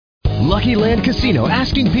Lucky Land Casino,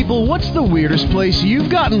 asking people, what's the weirdest place you've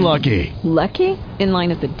gotten lucky? Lucky? In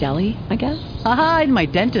line at the deli, I guess? Aha, in my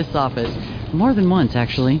dentist's office. More than once,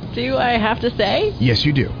 actually. Do I have to say? Yes,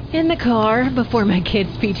 you do. In the car before my kids'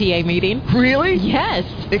 PTA meeting. Really? Yes.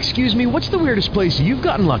 Excuse me, what's the weirdest place you've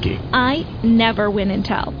gotten lucky? I never win and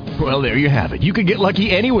tell. Well, there you have it. You can get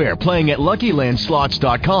lucky anywhere, playing at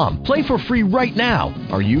LuckyLandSlots.com. Play for free right now.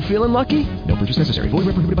 Are you feeling lucky? No purchase necessary. Void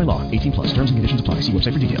where prohibited by law. 18 plus. Terms and conditions apply. See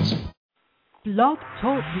website for details. Blog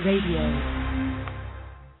Talk Radio.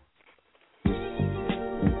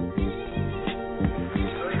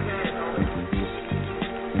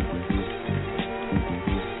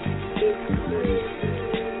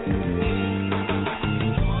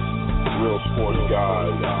 Real sports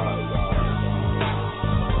guys.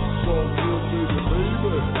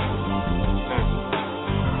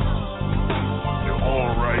 They're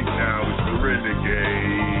on right now. It's the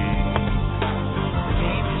Renegade.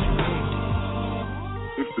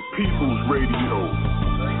 It's the People's Radio.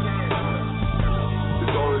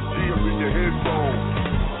 It's RSG up in your headphones.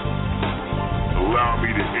 Allow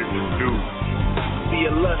me to introduce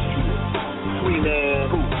the illustrious Queen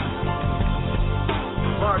Anne Hoops.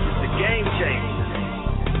 Marcus, the game changer.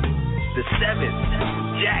 The seventh,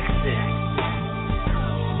 Jackson.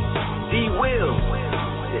 D. Will,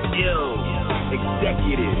 the ill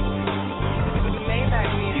executive.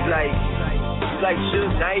 He's like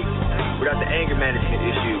Suge Knight without the anger management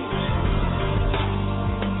issues.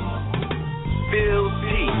 Phil T,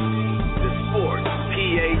 the sports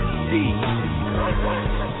PhD.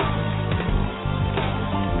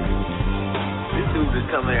 This dude is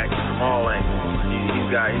coming at you from all angles.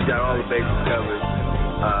 He's got all the bases covered.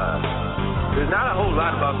 There's not a whole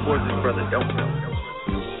lot about sports this brother don't know.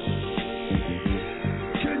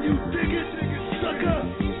 Can you dig it, sucker?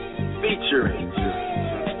 Featuring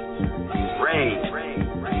Ray,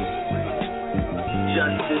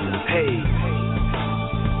 Justin Page,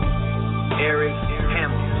 Eric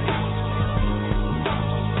Hamilton.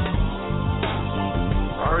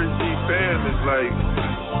 RSG fam is like,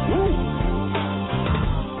 woo.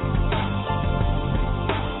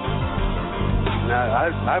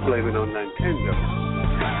 I blame it on Nintendo.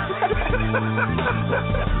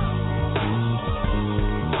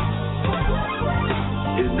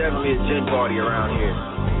 It's definitely a gin party around here.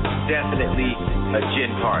 Definitely a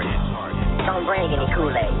gin party. Don't bring any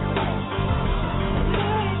Kool-Aid.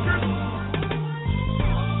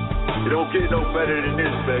 It don't get no better than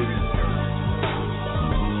this, baby.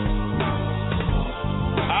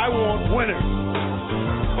 I want winners.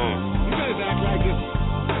 You guys act like it's...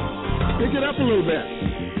 Pick it up a little bit.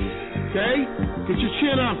 Okay? Get your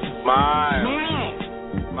chin up.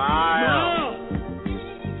 Smile.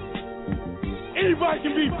 Anybody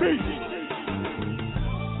can be beat.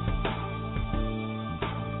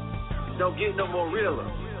 Don't get no more realer.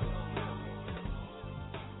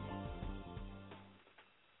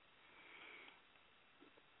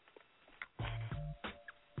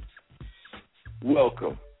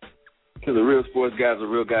 Welcome to the Real Sports Guys, where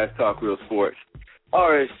real guys talk real sports.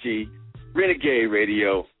 RSG, Renegade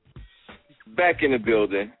Radio, back in the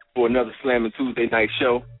building for another Slammin' Tuesday night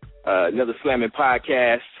show, another Slammin'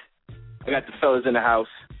 podcast. I got the fellas in the house.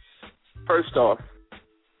 First off,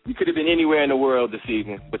 you could have been anywhere in the world this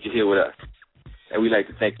evening, but you're here with us. And we'd like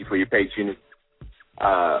to thank you for your patronage.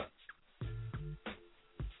 Allow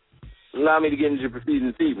me to get into the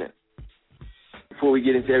proceedings this evening. Before we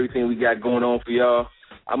get into everything we got going on for y'all,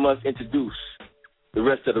 I must introduce the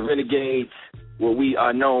rest of the Renegades, where we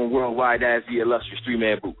are known worldwide as the illustrious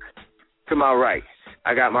three-man booth. To my right,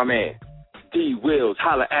 I got my man, D. Wills,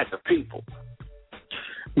 holla at the people.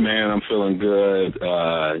 Man, I'm feeling good.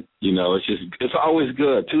 It's always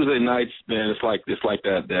good. Tuesday nights, man, it's like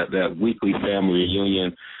that weekly family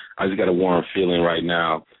reunion. I just got a warm feeling right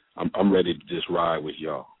now. I'm ready to just ride with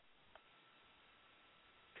y'all.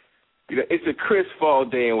 It's a crisp fall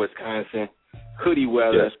day in Wisconsin. Hoodie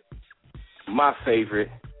weather. Yes. My favorite.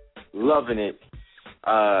 Loving it.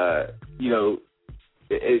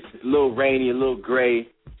 It's a little rainy, a little gray.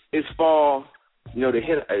 It's fall. There's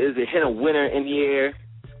a hint of winter in the air.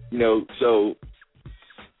 So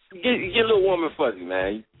you get a little warm and fuzzy,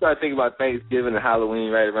 man. You start thinking about Thanksgiving and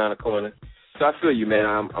Halloween right around the corner. So I feel you, man.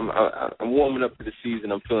 I'm warming up to the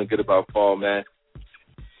season. I'm feeling good about fall, man.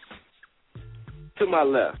 To my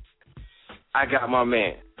left, I got my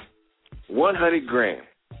man, 100 grand,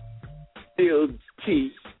 Phil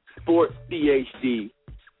T, Sport PhD,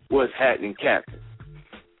 what's happening, Captain?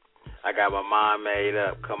 I got my mind made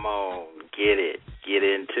up. Come on, get it. Get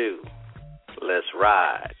into. Let's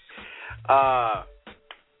ride.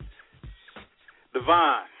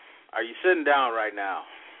 Devon, are you sitting down right now?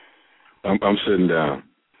 I'm sitting down.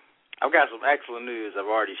 I've got some excellent news I've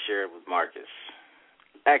already shared with Marcus.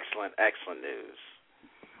 Excellent news.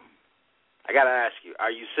 I got to ask you,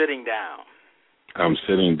 are you sitting down? I'm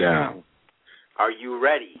sitting down. Are you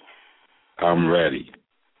ready? I'm ready.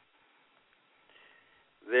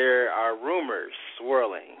 There are rumors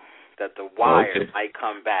swirling that The Wire might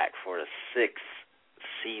come back for a 6th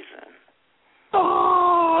season.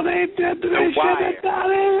 Oh, they should have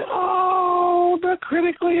done it. Oh, the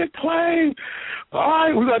critically acclaimed. All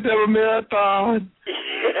right, we got to have a marathon.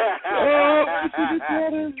 Oh,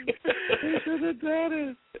 they should have done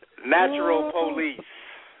it. Natural Police,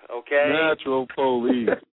 okay? Natural Police.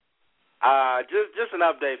 Just an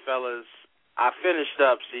update, fellas. I finished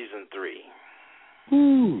up season 3.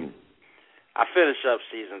 I finished up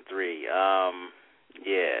season 3.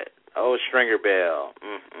 Yeah. Oh, Stringer Bell.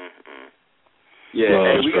 Yeah,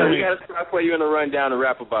 hey, we got a spot for you in the rundown to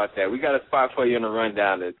rap about that. We got a spot for you in the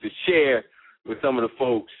rundown to share with some of the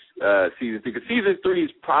folks season 3. Because season 3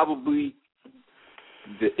 is probably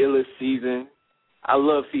the illest season. I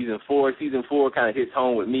love season 4. Season 4 kind of hits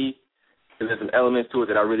home with me because there's some elements to it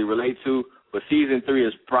that I really relate to. But season 3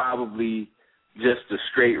 is probably just the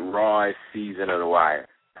straight rawest season of The Wire.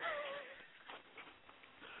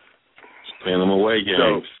 Playing them away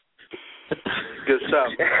games. Good stuff.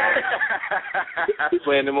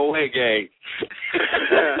 Playing them away games.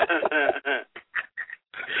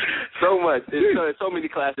 So much. There's so many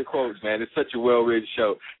classic quotes, man. It's such a well-written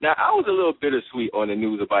show. Now, I was a little bittersweet on the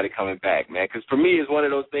news about it coming back, man, because for me, it's one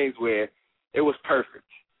of those things where it was perfect.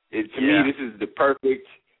 To me, this is the perfect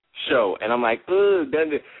show. And I'm like,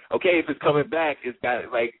 okay, if it's coming back, it's got,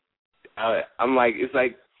 like, I'm like, it's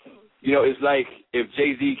like, you know, it's like if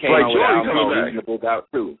Jay-Z came out with an album, Reasonable Doubt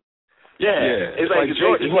 2. Yeah. It's like if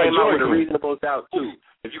Jay-Z came out with a Reasonable Doubt 2.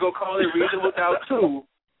 If you're going to call it Reasonable Doubt 2,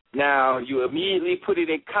 now you immediately put it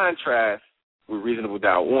in contrast with Reasonable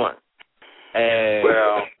Doubt 1. And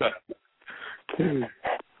well,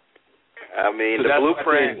 I mean, so the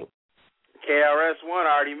Blueprint, KRS-One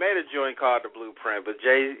already made a joint called The Blueprint, but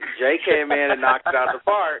Jay came in and knocked it out the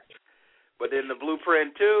park. But then the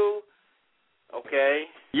Blueprint 2, okay.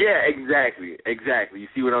 Yeah, exactly. You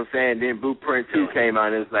see what I'm saying? Then Blueprint 2 came out,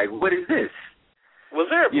 and it was like, what is this? Was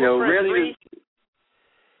there a Blueprint 3?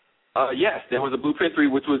 Yes, there was a Blueprint 3,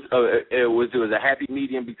 which was it was a happy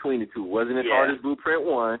medium between the two. Wasn't as hard as Blueprint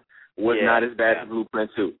 1. Was not as bad as Blueprint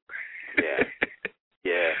 2. Yeah.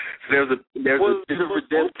 Yeah. So there's a bit of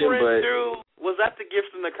redemption, but 2, was that the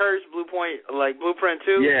Gift and the Curse Blueprint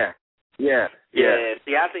 2? Yeah.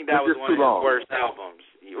 See, I think that was one of his worst albums.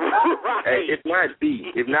 Right. Hey, if not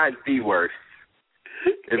the worst.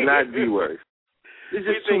 If not the worst. It's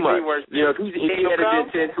just too much. You know, if he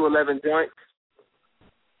had 10 to 11 joints,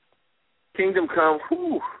 Kingdom Come,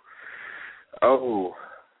 whew. Oh,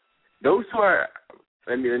 those two are.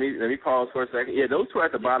 Let me pause for a second. Yeah, those two are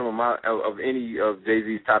at the bottom of any of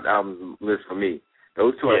Jay-Z's top albums list for me.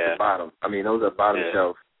 Those two are at the bottom. I mean, those are bottom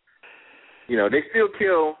shelf. You know, they still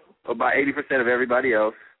kill about 80% of everybody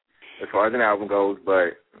else as far as an album goes,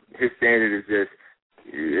 but his standard is just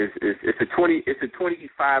it's a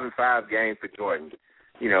 25-5 game for Jordan.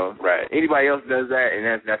 You know, right? Anybody else does that, and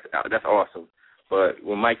that's awesome. But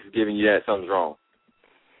when Mike is giving you that, something's wrong.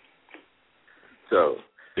 So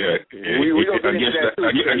we gonna get into that too,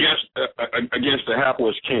 against the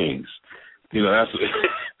hapless kings. You know, that's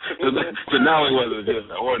so not only was it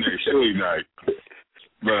just an ordinary shooting night,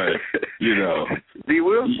 but you know, D.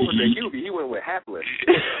 Will was a Hubie. He went with hapless.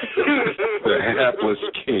 The hapless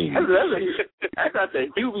king. That's not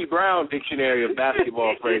the Hubie Brown dictionary of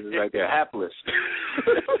basketball phrases right there. Hapless.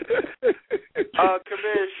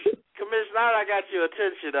 Commish, now that I got your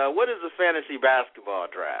attention, what is the fantasy basketball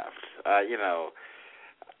draft? You know,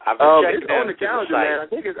 I've been checking it's on the calendar, man. I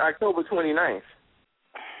think it's October 29th.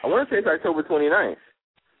 I want to say it's October 29th.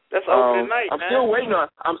 That's opening night, I'm man.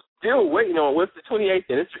 I'm still waiting on what's the 28th.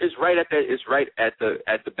 And it's right at that. It's right at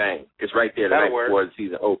the bang. It's right there. That'll work. Before the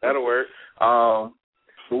season opens. That'll work.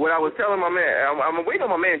 But what I was telling my man, I'm waiting on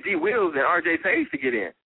my man G. Wills and RJ Page to get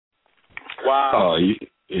in. Wow.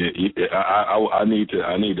 I need to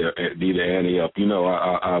ante up. You know,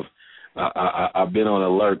 I've been on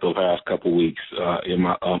alert the past couple weeks in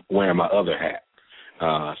my wearing my other hat.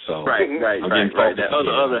 So right. That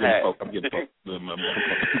other hat. I'm getting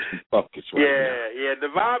focused right now. Yeah.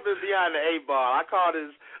 Devon been behind the 8 ball. I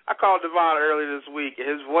called Devon earlier this week.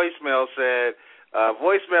 His voicemail said,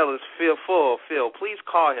 "Voicemail is full. Phil, please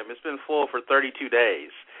call him. It's been full for 32 days."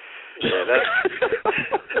 Yeah,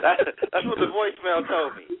 that's what the voicemail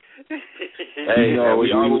told me. Hey,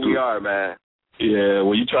 we are, man. Yeah,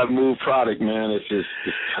 when you try to move product, man, it's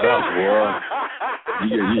tough, boy.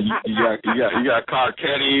 You got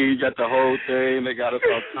Carcetti, you got the whole thing. They got us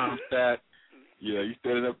on Comstat. Yeah, you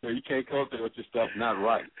standing up there, you can't come up there with your stuff not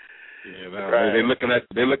right. You know, right.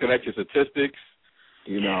 They're looking at your statistics.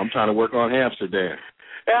 You know, I'm trying to work on Amsterdam.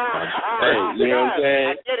 Hey, you know what I'm saying?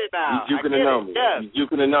 I get it now. You juking the numbers. Yes. You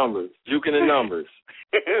juking the numbers. Juking the numbers.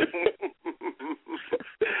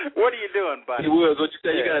 What are you doing, buddy? He was. What you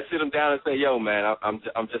say? You gotta sit him down and say, "Yo, man,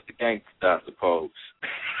 I'm just a gangster, I suppose."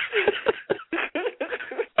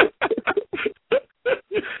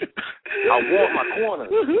 I want my corner.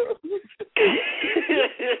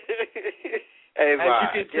 Hey,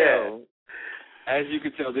 as you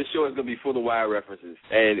can tell, this show is gonna be full of wire references,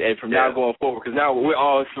 and from now going forward, because now we're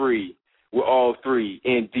all three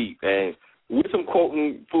in deep, and we're some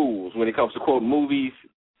quoting fools when it comes to quoting movies,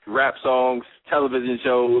 rap songs, television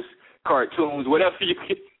shows, cartoons, whatever's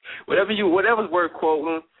worth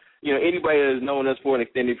quoting. You know, anybody that's known us for an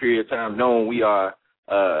extended period of time, knowing we are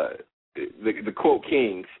the quote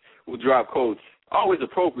kings. We'll drop quotes, always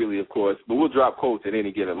appropriately, of course, but we'll drop quotes at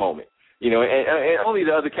any given moment. You know, and only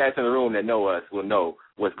the other cats in the room that know us will know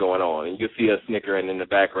what's going on, and you'll see us snickering in the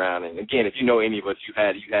background. And again, if you know any of us, you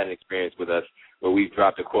had an experience with us where we've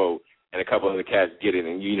dropped a quote and a couple of the cats get it,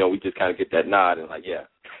 and you know we just kind of get that nod and like, yeah,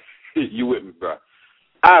 you with me, bro.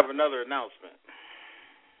 I have another announcement.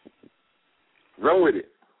 Run with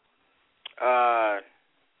it.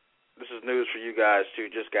 This is news for you guys, too.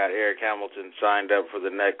 Just got Eric Hamilton signed up for the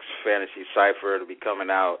next Fantasy Cypher. It'll be coming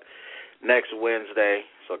out next Wednesday,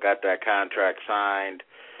 so got that contract signed.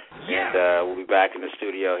 Yeah. And we'll be back in the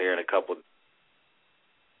studio here in a couple.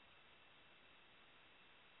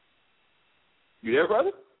 You there,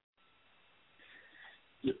 brother?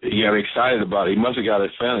 He got excited about it. He must have got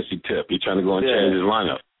his fantasy tip. He's trying to go and change his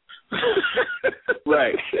lineup.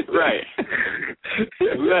 Right.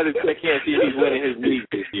 We got to check in and see if he's winning his league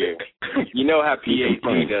this year. You know how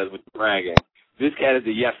PhD does with the bragging. This cat is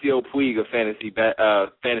the Yasiel Puig of fantasy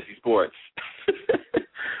sports.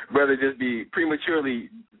 Brother just be prematurely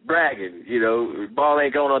bragging. You know, ball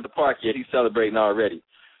ain't going on the park yet. He's celebrating already.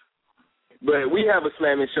 But we have a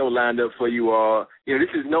slamming show lined up for you all. You know,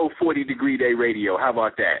 this is no 40-degree day radio. How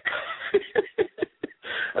about that?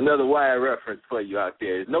 Another wire reference for you out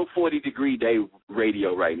there. There's no 40-degree day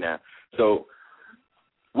radio right now. So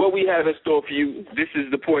what we have in store for you, this is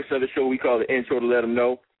the portion of the show we call the intro to let them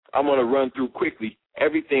know. I'm going to run through quickly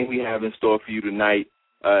everything we have in store for you tonight,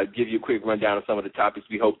 give you a quick rundown of some of the topics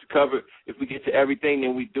we hope to cover. If we get to everything,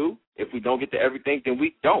 then we do. If we don't get to everything, then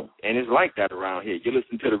we don't. And it's like that around here. You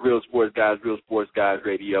listen to the Real Sports Guys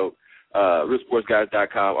Radio,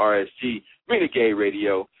 realsportsguys.com, RSG, Renegade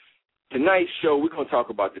Radio. Tonight's show, we're going to talk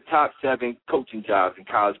about the top 7 coaching jobs in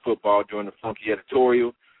college football during the Funky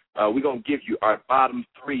Editorial. We're going to give you our bottom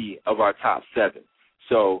 3 of our top 7.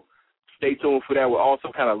 So stay tuned for that. We'll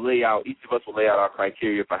also kind of each of us will lay out our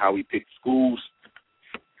criteria for how we pick schools.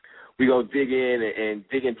 We're going to dig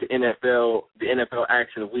into the NFL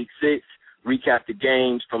action of Week 6, recap the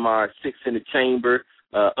games from our Six in the Chamber,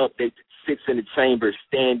 update the Six in the Chamber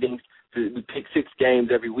standings. We pick 6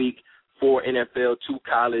 games every week, 4 NFL, 2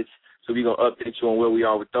 college. So we're going to update you on where we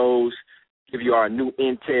are with those, give you our new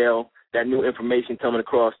intel, that new information coming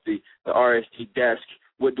across the RSG desk.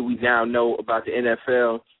 What do we now know about the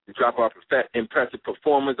NFL? To drop our impressive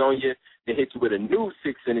performance on you, then hit you with a new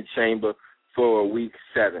Six in the Chamber for Week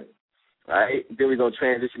 7. All right? Then we're going to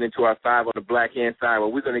transition into our 5 on the black hand side, where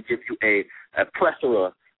we're going to give you a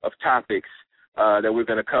plethora of topics that we're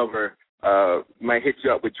going to cover. Might hit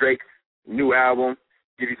you up with Drake's new album,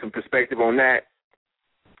 give you some perspective on that.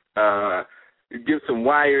 Give some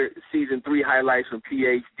Wire Season 3 highlights from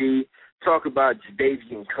PhD. Talk about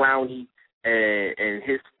Jadeveon Clowney and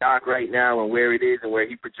his stock right now and where it is and where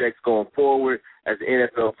he projects going forward as an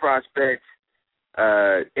NFL prospect.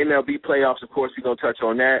 MLB playoffs, of course, we're going to touch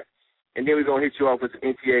on that. And then we're going to hit you off with some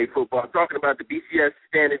NCAA football. Talking about the BCS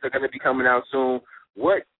standings are going to be coming out soon.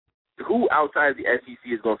 Who outside of the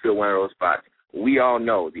SEC is going to fill one of those spots? We all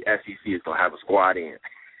know the SEC is going to have a squad in.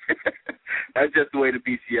 That's just the way the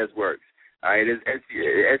BCS works. All right, SEC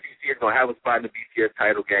is going to have a spot in the BCS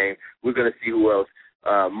title game. We're going to see who else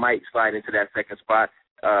might slide into that second spot,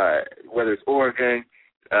 whether it's Oregon,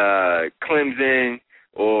 Clemson,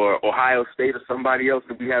 or Ohio State or somebody else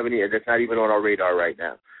that we have any that's not even on our radar right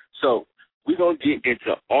now. So we're going to get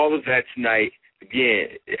into all of that tonight.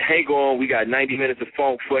 Again, hang on. We got 90 minutes of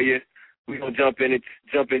funk for you. We're going to jump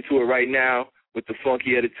into it right now with the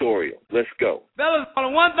Funky Editorial. Let's go. Fellas,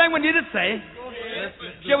 only one thing we need to say.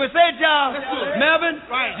 Shall we say it, y'all? Melvin,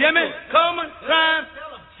 Jimmy, Coleman, Ryan,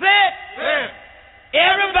 say it.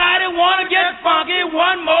 Everybody wanna get funky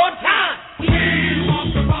one more time. We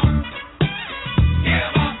want the funk.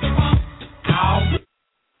 Give us the funk.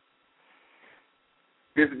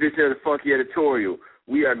 This edition of the Funky Editorial,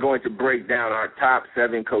 we are going to break down our top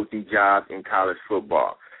 7 coaching jobs in college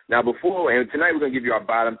football. Now, tonight we're going to give you our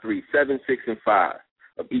bottom 3, 7, 6, and 5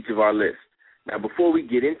 of each of our lists. Now, before we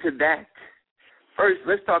get into that, first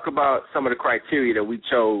let's talk about some of the criteria that we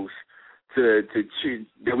chose to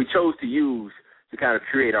use to kind of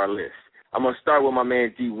create our list. I'm going to start with my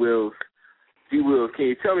man D. Wills. D. Wills, can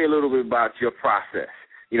you tell me a little bit about your process?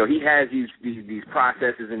 You know, he has these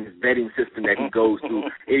processes and this vetting system that he goes through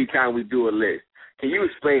anytime we do a list. Can you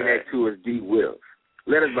explain that to us, D. Wills?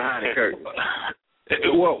 Let us behind the curtain.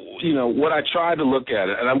 Well, you know, what I tried to look at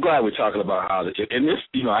it, and I'm glad we're talking about how to, and this,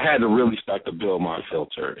 you know, I had to really start to build my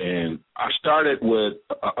filter. And I started with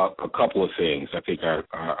a couple of things I think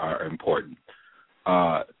are important.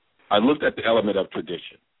 I looked at the element of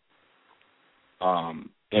tradition.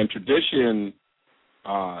 And tradition,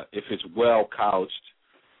 if it's well couched,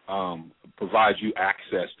 provides you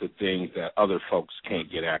access to things that other folks can't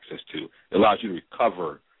get access to. It allows you to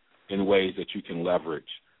recover in ways that you can leverage.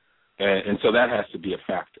 And so that has to be a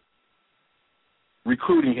factor.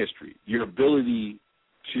 Recruiting history, your ability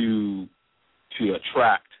to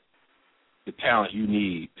attract the talent you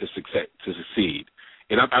need to succeed.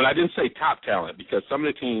 And I didn't say top talent because some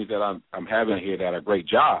of the teams that I'm having here that are great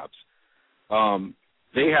jobs,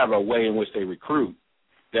 they have a way in which they recruit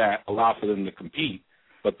that allow for them to compete,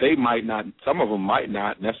 but they might not. Some of them might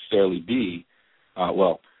not necessarily be, at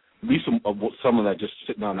least some of that just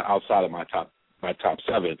sitting on the outside of my top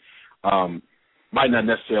 7. Might not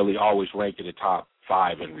necessarily always rank in the top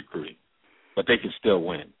 5 in recruiting, but they can still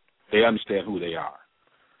win. They understand who they are.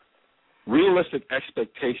 Realistic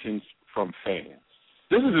expectations from fans.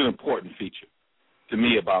 This is an important feature to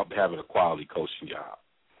me about having a quality coaching job.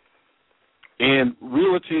 And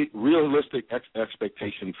realistic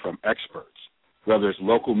expectations from experts, whether it's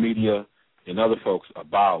local media and other folks,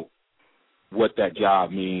 about what that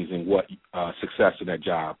job means and what success in that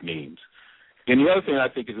job means. And the other thing I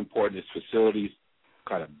think is important is facilities,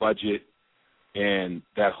 kind of budget, and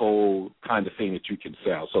that whole kind of thing that you can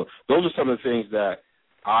sell. So those are some of the things that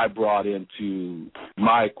I brought into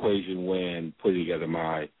my equation when putting together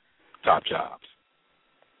my top jobs.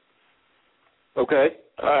 Okay,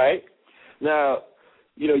 all right. Now,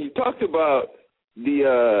 you know, you talked about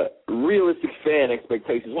the realistic fan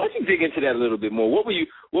expectations. Why don't you dig into that a little bit more? What were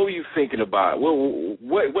you thinking about?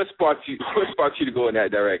 What sparked you to go in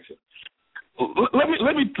that direction? Let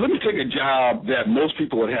me take a job that most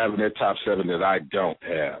people would have in their top 7 that I don't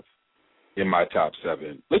have in my top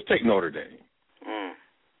 7. Let's take Notre Dame.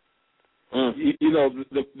 You know,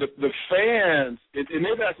 the fans, and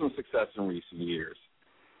they've had some success in recent years,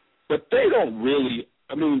 but they don't really.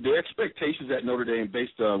 I mean, the expectations at Notre Dame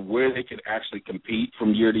based on where they can actually compete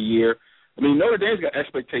from year to year. I mean, Notre Dame's got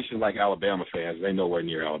expectations like Alabama fans. They nowhere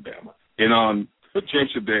near Alabama. And on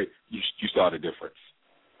championship day, you saw the difference.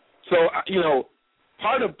 So, you know,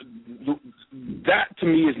 part of that to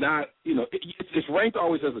me is not, you know, it's ranked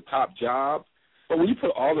always as a top job, but when you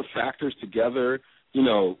put all the factors together, you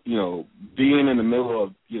know, being in the middle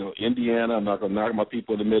of, you know, Indiana, I'm not going to knock my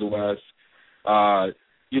people in the Midwest,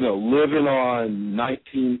 you know, living on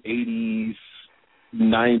 1980s,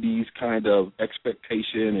 90s kind of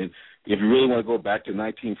expectation, and if you really want to go back to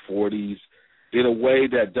 1940s, in a way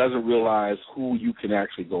that doesn't realize who you can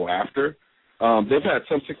actually go after. They've had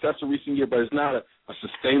some success in recent years, but it's not a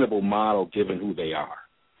sustainable model given who they are,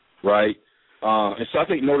 right? And so I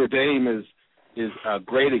think Notre Dame is a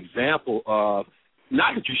great example of,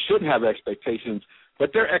 not that you shouldn't have expectations,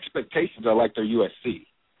 but their expectations are like their USC.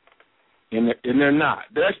 And they're not.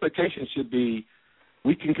 Their expectations should be,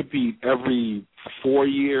 we can compete every 4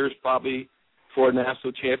 years probably for a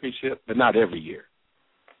national championship, but not every year,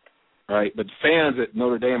 right? But fans at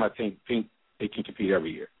Notre Dame, I think they can compete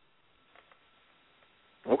every year.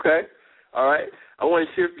 Okay, all right. I want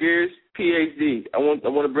to shift gears. PhD, I want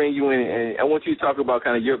to bring you in, and I want you to talk about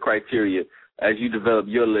kind of your criteria as you develop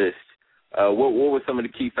your list. What were some of the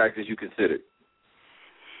key factors you considered?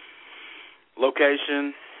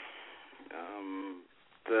 Location.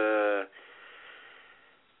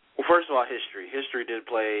 First of all, history. History did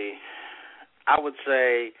play. I would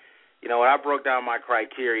say, you know, when I broke down my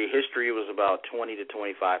criteria, history was about 20 to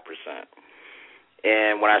 25%.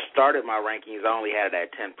 And when I started my rankings, I only had it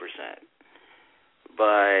at 10%.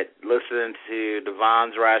 But listening to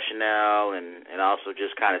Devon's rationale and also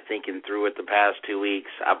just kind of thinking through it the past 2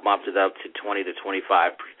 weeks, I bumped it up to 20 to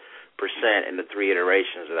 25% in the 3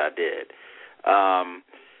 iterations that I did.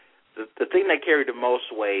 The thing that carried the most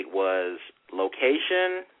weight was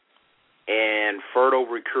location and fertile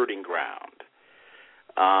recruiting ground.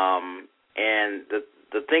 And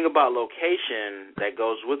the thing about location that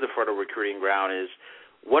goes with the fertile recruiting ground is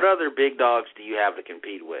what other big dogs do you have to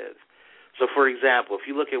compete with? So, for example, if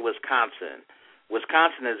you look at Wisconsin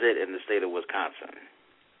is it in the state of Wisconsin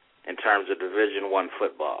in terms of Division I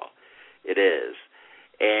football. It is.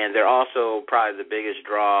 And they're also probably the biggest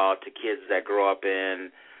draw to kids that grow up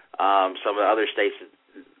in some of the other states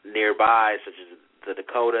nearby, such as the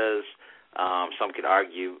Dakotas. Some could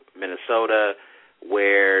argue Minnesota,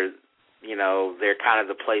 where, you know, they're kind of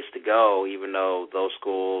the place to go, even though those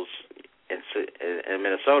schools, in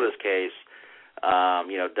Minnesota's case,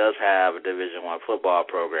 you know, does have a Division I football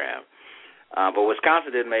program. But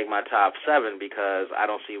Wisconsin didn't make my top 7 because I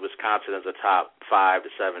don't see Wisconsin as a top 5 to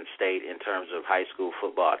 7 state in terms of high school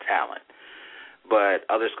football talent. But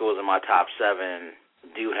other schools in my top 7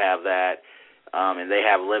 do have that, and they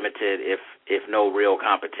have limited, if no real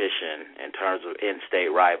competition in terms of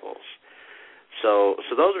in-state rivals. So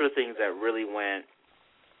those are the things that really went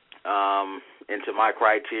into my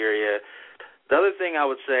criteria. The other thing I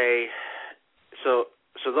would say, so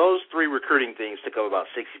those 3 recruiting things took up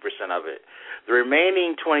about 60% of it. The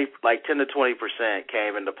remaining 10 to 20%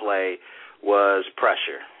 came into play was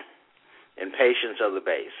pressure and patience of the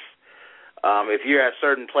base. If you're at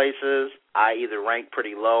certain places, I either ranked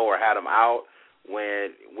pretty low or had them out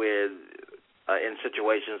in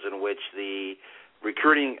situations in which the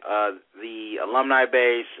recruiting, the alumni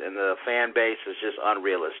base and the fan base is just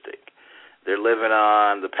unrealistic. They're living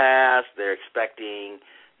on the past. They're expecting,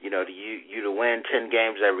 you know, you to win 10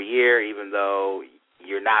 games every year, even though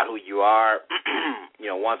you're not who you are, you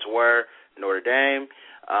know, once were, Notre Dame.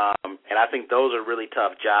 And I think those are really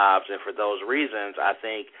tough jobs, and for those reasons, I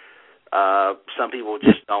think some people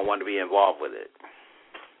just don't want to be involved with it.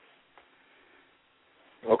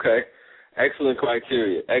 Okay. Excellent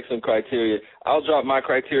criteria. I'll drop my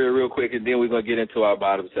criteria real quick, and then we're going to get into our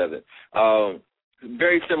bottom 7.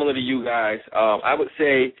 Very similar to you guys. I would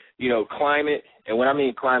say, you know, climate, and when I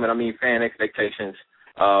mean climate, I mean fan expectations,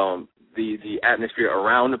 the atmosphere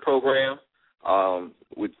around the program,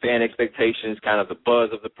 with fan expectations, kind of the buzz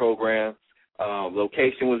of the program.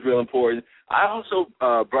 Location was real important. I also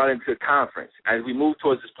brought into conference. As we move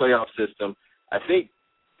towards this playoff system, I think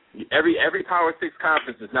every Power 6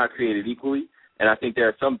 conference is not created equally, and I think there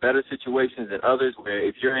are some better situations than others where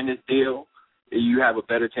if you're in this deal, you have a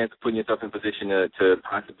better chance of putting yourself in position to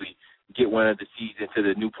possibly get one of the seeds into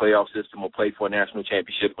the new playoff system or play for a national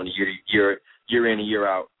championship on a year in and year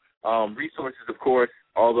out. Resources, of course,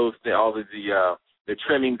 all of the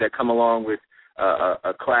trimmings that come along with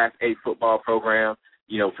a Class A football program,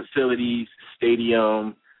 you know, facilities,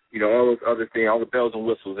 stadium, you know, all those other things, all the bells and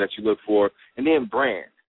whistles that you look for, and then brand.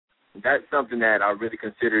 That's something that I really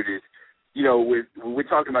considered is, you know, when we're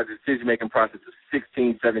talking about the decision-making process of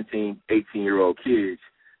 16, 17, 18-year-old kids,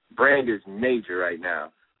 brand is major right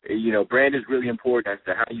now. You know, brand is really important as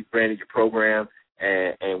to how you branded your program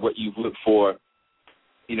and what you look for.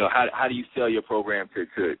 You know, how do you sell your program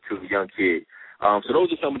to a young kid? So those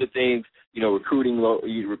are some of the things, you know, recruiting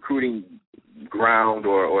ground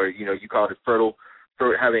or you know, you call it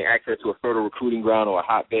having access to a fertile recruiting ground or a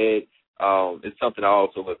hotbed is something I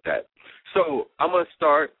also looked at. So I'm going to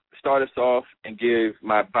start us off and give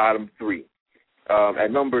my bottom 3.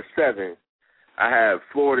 At number 7, I have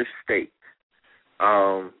Florida State.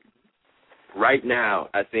 Right now,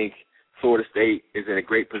 I think Florida State is in a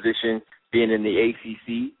great position being in the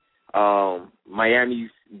ACC.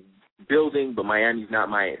 Miami's building, but Miami's not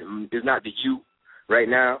Miami. It's not the U right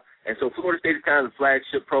now. And so Florida State is kind of the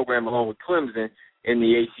flagship program along with Clemson in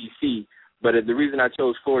the ACC. But the reason I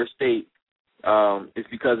chose Florida State is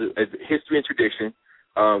because of history and tradition,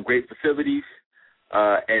 great facilities,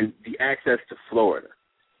 and the access to Florida,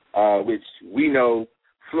 which we know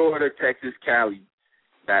Florida, Texas, Cali,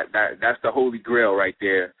 that's the holy grail right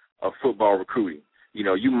there of football recruiting. You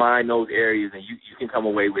know, you mine those areas and you can come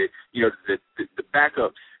away with, you know, the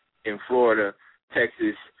backups in Florida,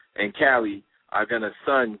 Texas, and Cali are going to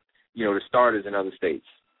sun, you know, the starters in other states.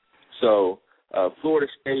 So Florida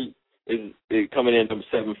State is coming in number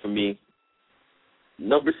 7 for me.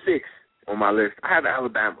 Number 6 on my list, I have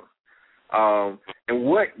Alabama. And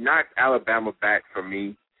what knocked Alabama back for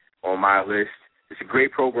me on my list, it's a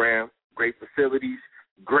great program, great facilities,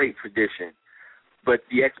 great tradition, but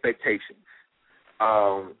the expectations.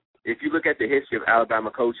 If you look at the history of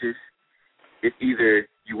Alabama coaches, it's either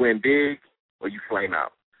you win big or you flame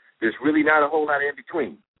out. There's really not a whole lot in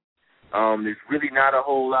between. There's really not a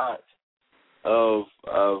whole lot of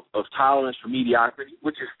tolerance for mediocrity,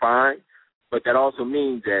 which is fine, but that also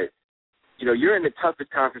means that, you know, you're in the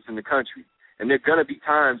toughest conference in the country, And there are going to be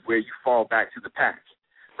times where you fall back to the pack.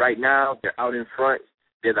 Right now, they're out in front.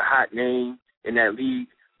 They're the hot name in that league.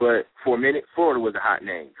 But for a minute, Florida was a hot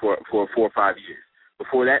name for 4 or 5 years.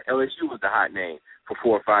 Before that, LSU was the hot name for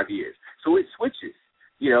 4 or 5 years. So it switches.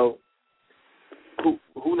 You know,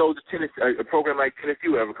 who knows if a program like Tennessee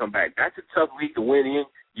will ever come back. That's a tough league to win in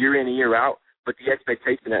and year out. But the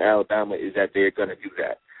expectation at Alabama is that they're going to do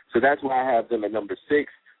that. So that's why I have them at number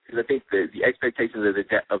 6, because I think the expectations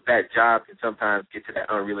of that job can sometimes get to that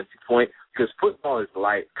unrealistic point, because football is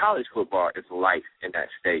life. College football is life in that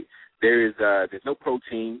state. There's no pro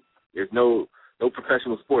team. There's no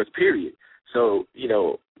professional sports, period. So, you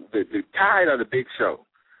know, the Tide are the big show.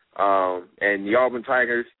 And the Auburn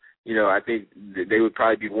Tigers, you know, I think they would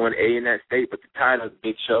probably be 1A in that state, but the Tide are the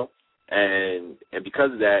big show. And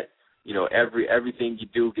because of that, you know, everything you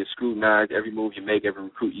do gets scrutinized. Every move you make, every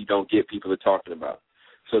recruit you don't get, people are talking about.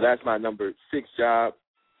 So that's my number 6 job.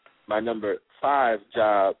 My number 5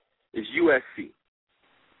 job is USC,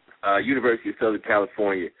 University of Southern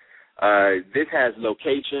California. This has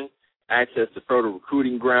location, access to fertile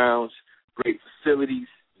recruiting grounds, great facilities,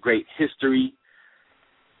 great history.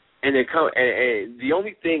 And the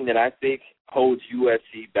only thing that I think holds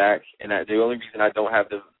USC back, and the only reason I don't have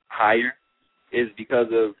them higher, is because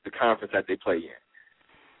of the conference that they play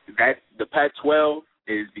in. The Pac-12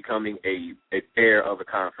 is becoming a bear of a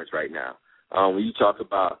conference right now. When you talk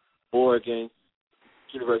about Oregon,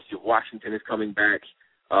 University of Washington is coming back,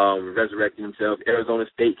 resurrecting themselves. Arizona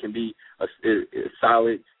State can be a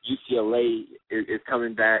solid. UCLA is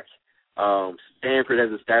coming back. Stanford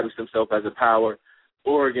has established himself as a power.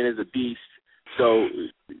 Oregon is a beast. So,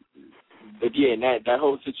 again, that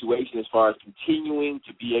whole situation as far as continuing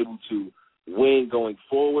to be able to win going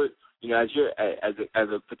forward, you know, as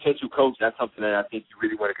a potential coach, that's something that I think you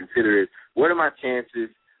really want to consider is, what are my chances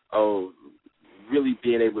of really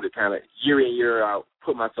being able to kind of year in, year out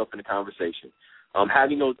put myself in the conversation?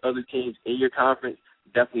 Having those other teams in your conference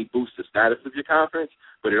definitely boosts the status of your conference,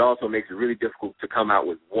 but it also makes it really difficult to come out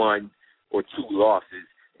with 1 or 2 losses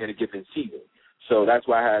in a given season. So that's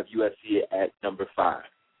why I have USC at number 5.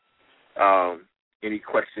 Any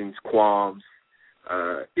questions, qualms,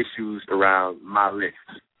 issues around my list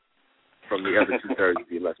from the other 2/3 of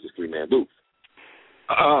the illustrious 3-man booth?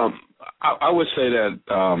 I would say that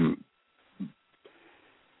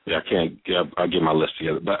I'll get my list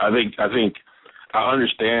together, but I think I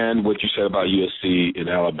understand what you said about USC in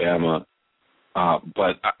Alabama,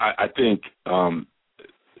 but I think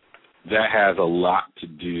that has a lot to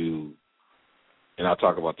do, and I'll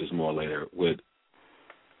talk about this more later, with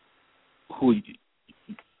who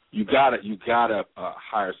you gotta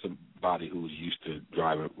hire somebody who's used to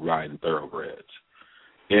riding thoroughbreds.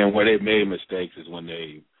 And where they've made mistakes is when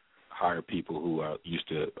they hire people who are used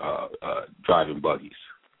to driving buggies.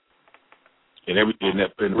 And the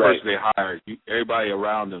person they hired, everybody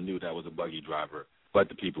around them knew that was a buggy driver, but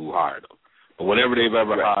the people who hired them. But whenever they've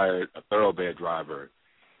ever hired a thoroughbred driver,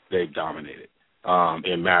 they've dominated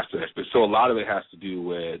and mastered it. So a lot of it has to do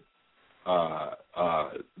with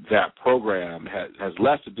that program has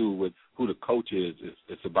less to do with who the coach is.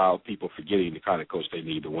 It's about people forgetting the kind of coach they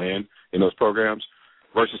need to win in those programs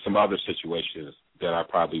versus some other situations that I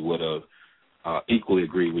probably would have equally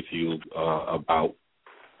agreed with you about.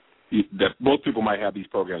 That most people might have these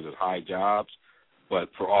programs as high jobs, but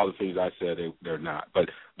for all the things I said, they're not. But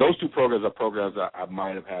those 2 programs are programs that I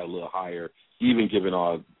might have had a little higher, even given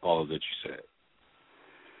all of that you said.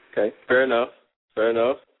 Okay, fair enough.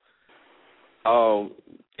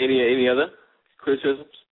 Any other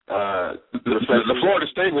criticisms? The Florida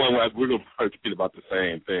State one, we're going to probably speak about the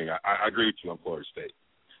same thing. I agree with you on Florida State.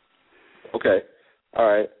 Okay, all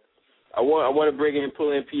right. I want to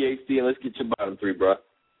pull in PhD, and let's get your bottom 3, bro.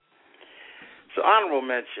 So honorable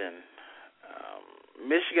mention,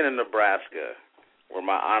 Michigan and Nebraska were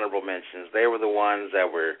my honorable mentions. They were the ones that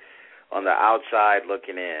were on the outside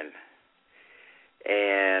looking in.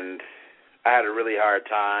 And I had a really hard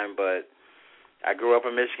time, but I grew up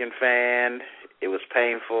a Michigan fan. It was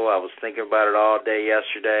painful. I was thinking about it all day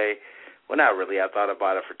yesterday. Well, not really. I thought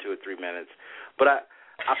about it for 2 or 3 minutes. But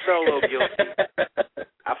I felt a little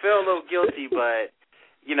guilty. But,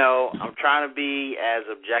 you know, I'm trying to be as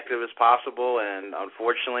objective as possible, and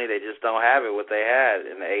unfortunately they just don't have it what they had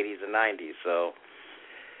in the 80s and 90s. So,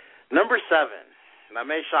 number 7, and I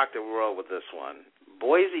may shock the world with this one,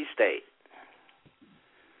 Boise State.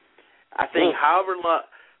 I think however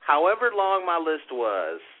long my list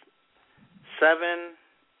was, 7,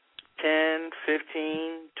 10,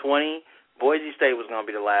 15, 20, Boise State was going to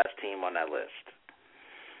be the last team on that list.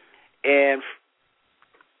 And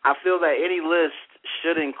I feel that any list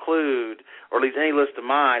should include, or at least any list of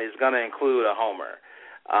mine is going to include a homer,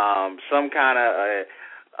 some kind of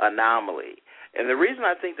anomaly. And the reason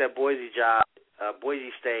I think that Boise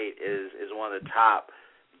State is one of the top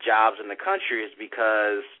jobs in the country is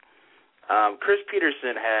because Chris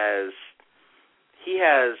Peterson has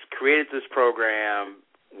created this program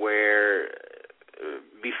where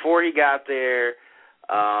before he got there,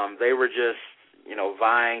 they were just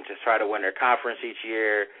vying to try to win their conference each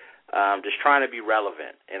year, just trying to be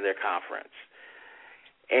relevant in their conference.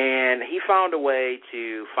 And he found a way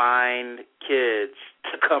to find kids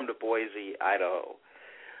to come to Boise, Idaho.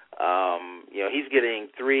 He's getting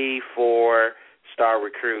 3-4-star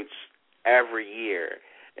recruits every year.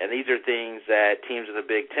 And these are things that teams in the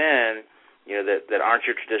Big Ten, that aren't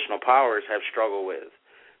your traditional powers, have struggled with.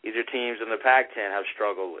 These are teams in the Pac-10 have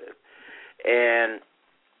struggled with. And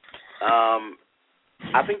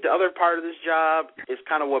I think the other part of this job is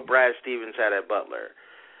kind of what Brad Stevens had at Butler,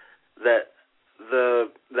 that the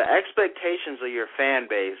expectations of your fan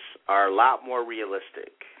base are a lot more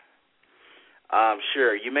realistic.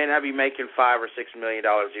 Sure, you may not be making $5 or $6 million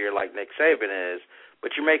a year like Nick Saban is,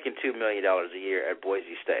 but you're making $2 million a year at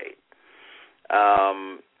Boise State.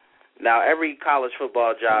 Now, every college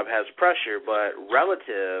football job has pressure, but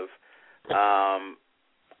relative,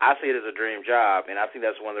 I see it as a dream job, and I think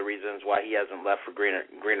that's one of the reasons why he hasn't left for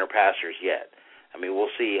greener pastures yet. I mean, we'll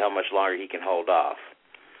see how much longer he can hold off.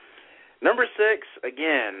 Number 6,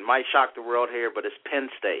 again, might shock the world here, but it's Penn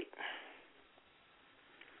State.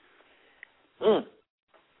 Yes.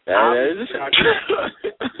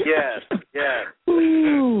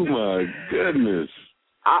 Oh, my goodness.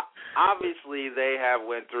 Obviously, they have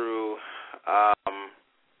went through,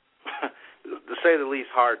 to say the least,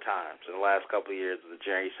 hard times in the last couple of years of the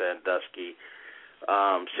Jerry Sandusky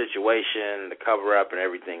situation, the cover-up, and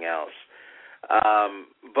everything else.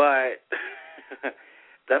 But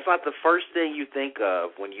that's not the first thing you think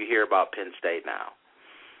of when you hear about Penn State now.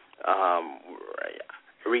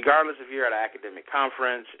 Regardless if you're at an academic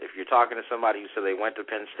conference, if you're talking to somebody who said they went to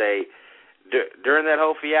Penn State, during that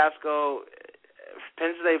whole fiasco,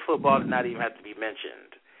 Penn State football did not even have to be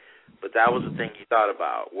mentioned. But that was the thing you thought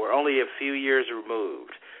about. We're only a few years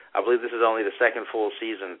removed. I believe this is only the second full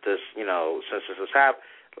season since this has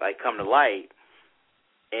come to light.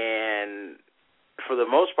 And for the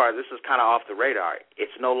most part, this is kind of off the radar.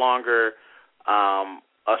 It's no longer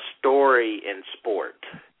a story in sport.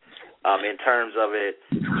 In terms of it,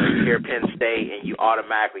 you hear Penn State and you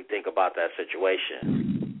automatically think about that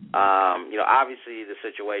situation. Obviously the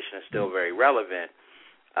situation is still very relevant,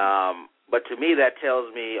 but to me that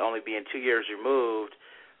tells me, only being 2 years removed,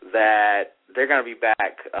 that they're going to be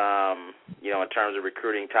back, in terms of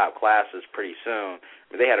recruiting top classes pretty soon. I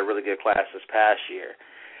mean, they had a really good class this past year.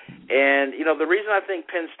 And, the reason I think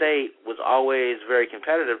Penn State was always very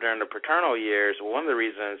competitive during the fraternal years, one of the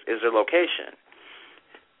reasons is their location.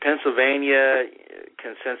 Pennsylvania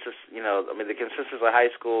consensus, the consensus of high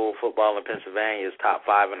school football in Pennsylvania is top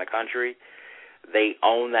 5 in the country. They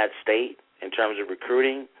own that state in terms of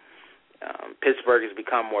recruiting. Pittsburgh has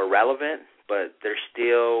become more relevant, but they're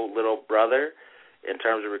still little brother in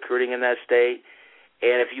terms of recruiting in that state.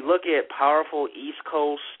 And if you look at powerful East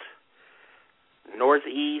Coast,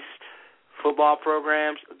 Northeast football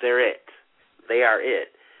programs, they're it. They are it.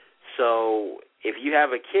 So if you have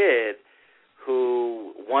a kid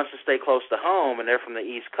who wants to stay close to home and they're from the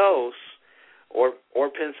East Coast or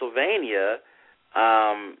Pennsylvania,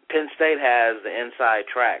 Penn State has the inside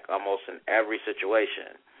track almost in every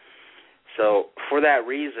situation. So for that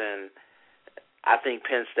reason, I think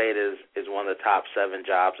Penn State is one of the top 7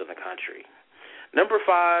 jobs in the country. Number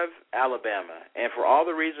 5, Alabama. And for all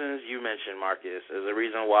the reasons you mentioned, Marcus, is the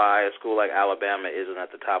reason why a school like Alabama isn't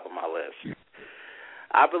at the top of my list.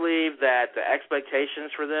 I believe that the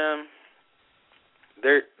expectations for them,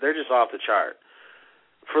 they're just off the chart.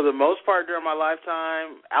 For the most part during my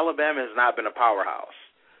lifetime, Alabama has not been a powerhouse.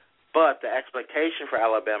 But the expectation for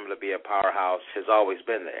Alabama to be a powerhouse has always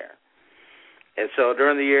been there. And so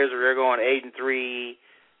during the years where they're going 8-3,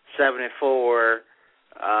 7-4,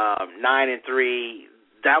 9-3,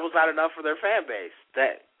 that was not enough for their fan base.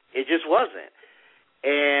 That it just wasn't.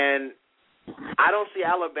 And I don't see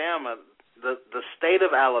Alabama, the state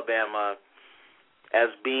of Alabama, as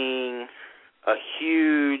being a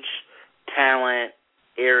huge talent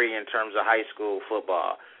area in terms of high school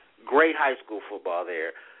football. Great high school football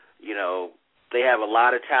there. They have a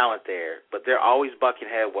lot of talent there, but they're always bucking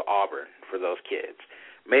head with Auburn for those kids.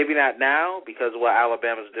 Maybe not now because of what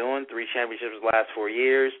Alabama's doing, 3 championships in the last 4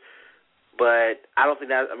 years, but I don't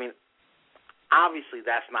think obviously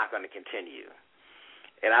that's not going to continue.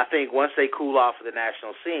 And I think once they cool off of the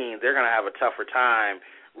national scene, they're going to have a tougher time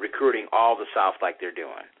recruiting all the South like they're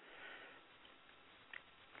doing.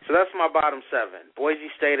 So that's my bottom 7. Boise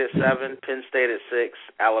State at 7, Penn State at 6,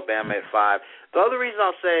 Alabama at 5. The other reason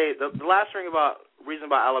I'll say, the last reason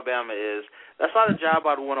about Alabama is that's not a job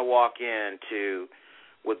I'd want to walk into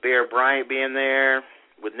with Bear Bryant being there,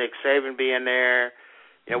 with Nick Saban being there.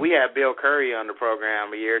 You know, we had Bill Curry on the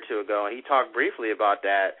program a year or two ago, and he talked briefly about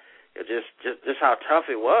that, just how tough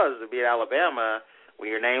it was to be at Alabama when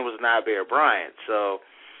your name was not Bear Bryant. So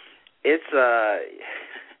it's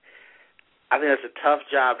I think that's a tough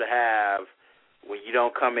job to have when you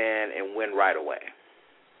don't come in and win right away.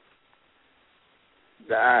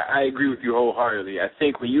 I agree with you wholeheartedly. I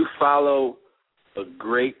think when you follow a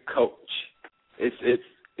great coach,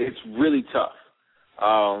 it's really tough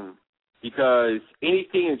because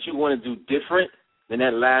anything that you want to do different than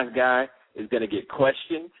that last guy is going to get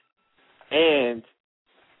questioned, and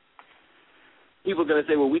people are going to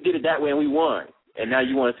say, well, we did it that way and we won, and now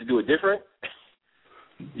you want us to do it different?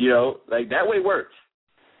 You know, like that way works.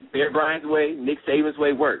 Bear Bryant's way, Nick Saban's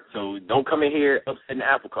way works. So don't come in here upsetting the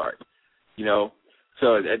apple cart, you know.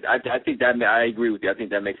 So I think that I agree with you. I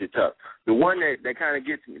think that makes it tough. The one that kind of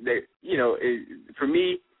gets me, that, you know, for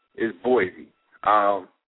me is Boise.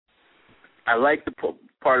 I like the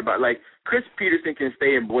part about, like, Chris Peterson can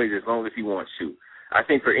stay in Boise as long as he wants to. I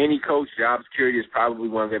think for any coach, job security is probably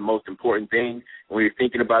one of the most important things. When you're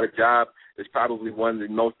thinking about a job, it's probably one of the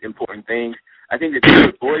most important things. I think the thing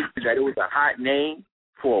with Boise is that it was a hot name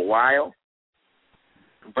for a while,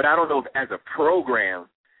 but I don't know if as a program,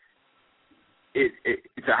 it's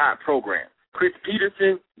a hot program. Chris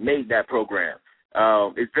Peterson made that program.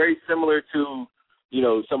 It's very similar to, you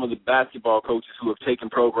know, some of the basketball coaches who have taken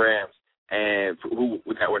programs and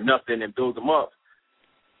that were nothing and build them up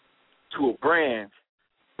to a brand.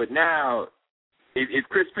 But now, if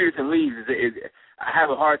Chris Peterson leaves, I have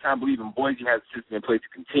a hard time believing Boise has a system in place to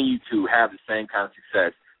continue to have the same kind of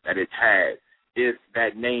success that it's had if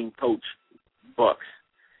that name coach bucks.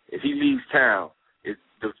 If he leaves town,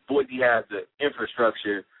 Boise has the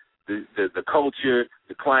infrastructure, the culture,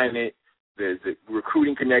 the climate, the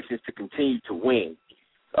recruiting connections to continue to win.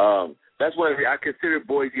 That's why I consider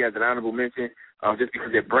Boise as an honorable mention, just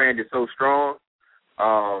because their brand is so strong.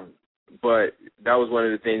 But that was one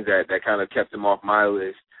of the things that kind of kept them off my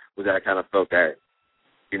list, was that I kind of felt that,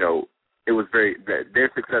 you know, it was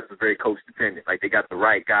their success was very coach dependent. Like, they got the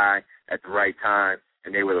right guy at the right time,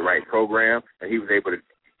 and they were the right program, and he was able to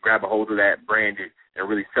grab a hold of that, brand it, and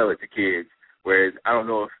really sell it to kids. Whereas I don't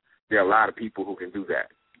know if there are a lot of people who can do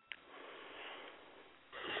that.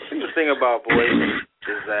 I think the thing about Boise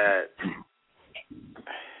is that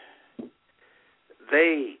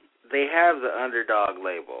they have the underdog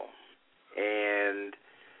label, and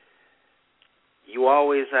you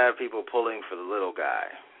always have people pulling for the little guy.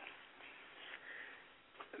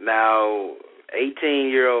 Now,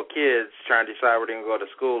 18-year-old kids trying to decide where they're going to go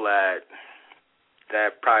to school at,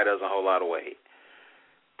 that probably doesn't hold a lot of weight.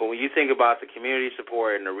 But when you think about the community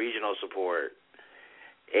support and the regional support,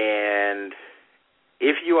 and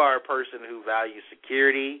if you are a person who values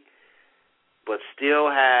security but still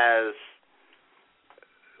has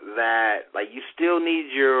that, like, you still need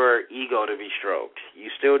your ego to be stroked. You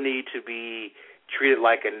still need to be treated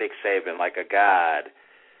like a Nick Saban, like a god.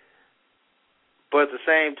 But at the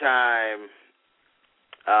same time,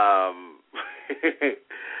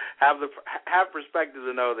 have perspective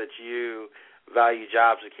to know that you value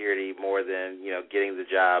job security more than, you know, getting the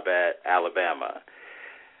job at Alabama.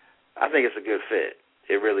 I think it's a good fit.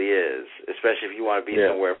 It really is, especially if you want to be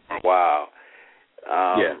somewhere for a while.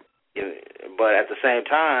 But at the same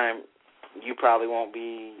time, you probably won't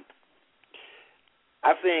be.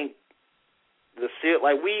 I think we've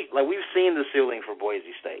seen the ceiling for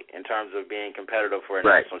Boise State in terms of being competitive for a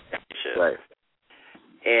national championship. Right.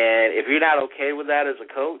 And if you're not okay with that as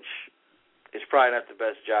a coach, it's probably not the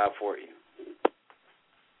best job for you.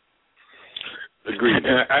 Agreed.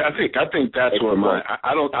 And I think that's where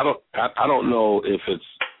I don't know if it's,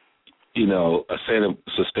 you know, a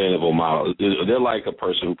sustainable model. They're like a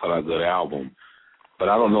person who put out a good album, but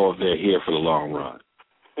I don't know if they're here for the long run.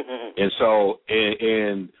 And so,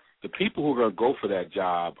 and the people who are going to go for that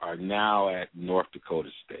job are now at North Dakota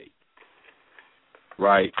State,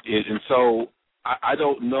 right? And so I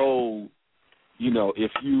don't know, you know,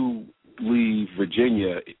 if you leave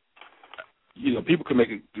Virginia, you know, people can make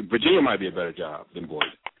it. Virginia might be a better job than Boise.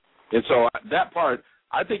 And so that part,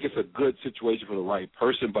 I think it's a good situation for the right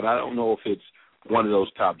person, but I don't know if it's one of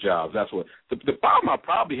those top jobs. That's what the problem I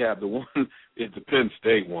probably have. The one is the Penn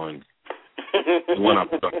State one. The one I'm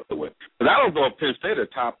struggling with. But I don't know if Penn State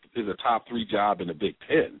is a top 3 job in the Big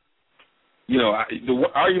Ten. You know, the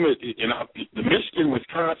argument, the Michigan,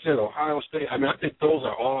 Wisconsin, Ohio State, I think those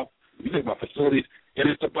are all, you think about facilities, and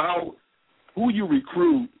it's about who you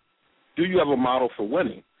recruit. Do you have a model for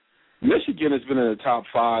winning? Michigan has been in the top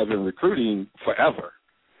 5 in recruiting forever.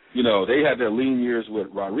 You know, they had their lean years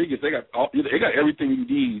with Rodriguez. They got everything you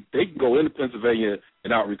need. They can go into Pennsylvania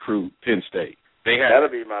and out-recruit Penn State. That'll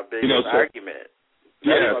be my biggest argument.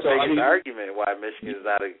 That's my biggest argument why Michigan is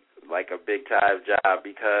not a big-time job,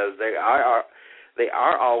 because they are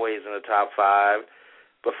always in the top 5,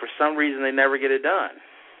 but for some reason they never get it done.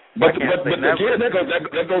 But again,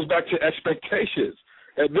 that goes back to expectations.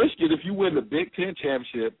 At Michigan, if you win the Big Ten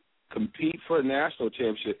championship, compete for a national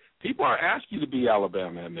championship, people aren't asking you to be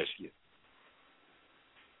Alabama and Michigan.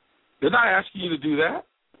 They're not asking you to do that.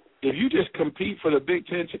 If you just compete for the Big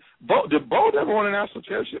Ten, Bo never won a national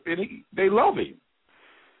championship, and they love him.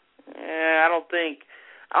 I don't think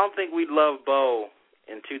we'd love Bo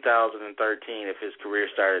in 2013 if his career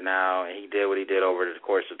started now and he did what he did over the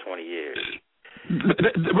course of 20 years.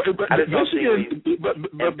 I just don't think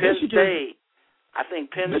Penn State. I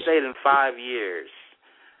think Penn State in 5 years.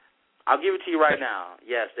 I'll give it to you right now.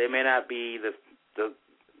 Yes, they may not be the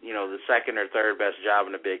second or third best job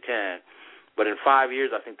in the Big Ten, but in 5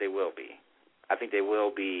 years, I think they will be. I think they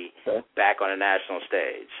will be back on a national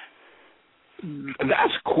stage.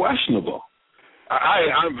 That's questionable.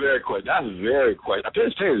 I'm very questionable. That's very questionable.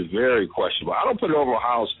 Penn State is very questionable. I don't put it over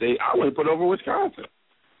Ohio State. I wouldn't put it over Wisconsin.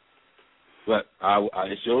 But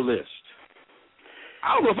it's your list.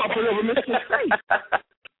 I don't know if I put it over Michigan State.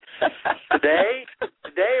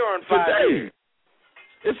 Today or in 5 years?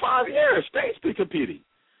 In 5 years, State's been competing.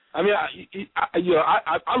 I mean,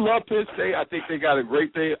 I love Penn State. I think they got a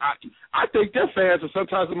great thing. I think their fans are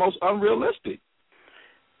sometimes the most unrealistic.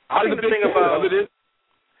 The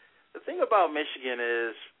thing about Michigan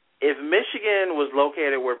is, if Michigan was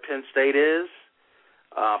located where Penn State is,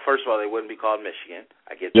 first of all, they wouldn't be called Michigan.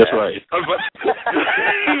 I get that. That's right.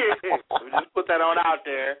 Just put that on out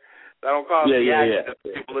there. I don't call it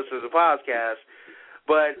people listen to the podcast.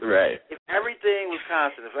 But if everything was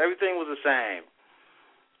constant, if everything was the same,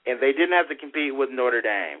 and they didn't have to compete with Notre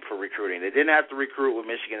Dame for recruiting, they didn't have to recruit with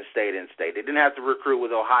Michigan State in-state, they didn't have to recruit with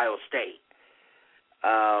Ohio State,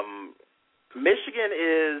 Michigan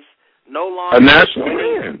is no longer a national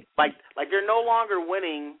winning. Like they're no longer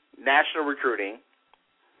winning national recruiting,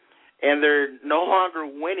 and they're no longer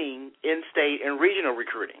winning in-state and regional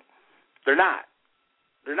recruiting. They're not.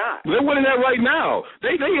 They're winning that right now.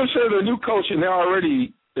 They inserted a new coach, and they're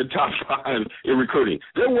already in top 5 in recruiting.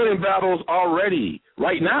 They're winning battles already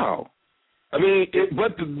right now. I mean,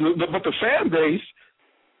 but the fan base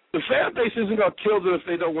isn't going to kill them if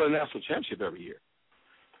they don't win a national championship every year.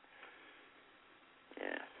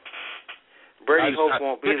 Yeah. Brady Hope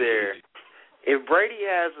won't be there. If Brady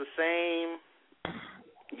has the same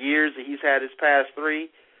years that he's had his past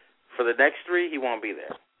 3, for the next 3, he won't be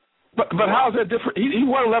there. But how is that different? He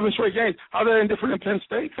won 11 straight games. How is that any different than Penn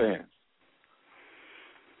State fans?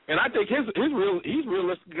 And I think he's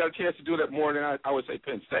realistically got a chance to do that more than I would say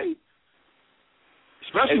Penn State.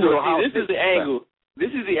 Especially with Ohio State.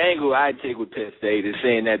 This is the angle I take with Penn State, is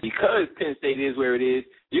saying that because Penn State is where it is,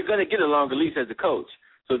 you're going to get a longer lease as a coach.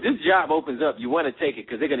 So if this job opens up, you want to take it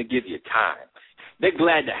because they're going to give you time. They're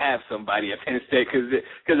glad to have somebody at Penn State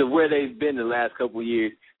because of where they've been the last couple of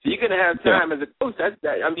years. So you're going to have time as a coach.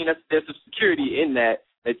 There's some security in that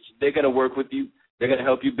they're going to work with you. They're going to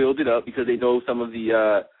help you build it up because they know some of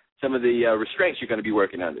the restraints you're going to be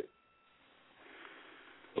working under.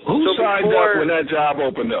 Who signed up when that job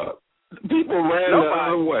opened up? People ran the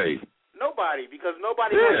other way. Nobody, because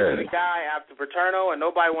nobody wanted to be the guy after Paterno, and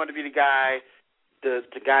nobody wanted to be the guy to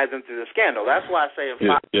guide them through the scandal. That's why I say in 5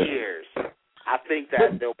 years, I think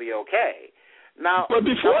that they'll be okay. Now, but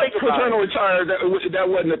before Paterno retired, that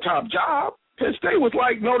wasn't a top job. Penn State was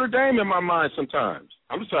like Notre Dame in my mind sometimes.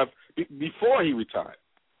 I'm just talking before he retired.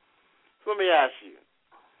 So let me ask you,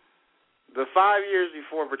 the 5 years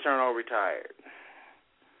before Paterno retired,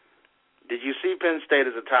 did you see Penn State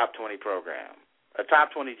as a top 20 program, a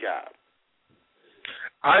top 20 job?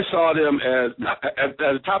 I saw them as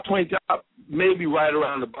a top 20 job, maybe right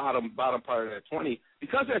around the bottom part of that 20,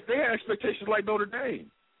 because they had expectations like Notre Dame.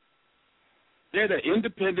 They're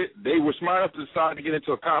independent. They were smart enough to decide to get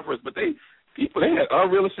into a conference, but they had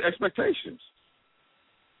unrealistic expectations.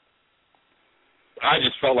 I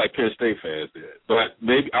just felt like Penn State fans did, but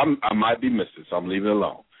maybe I might be missing, so I'm leaving it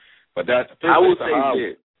alone. But I would say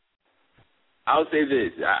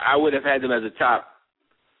this. I would have had them as a top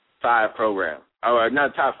 5 program. or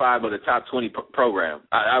not top 5, but the top 20 program.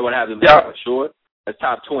 I would have them for sure. That's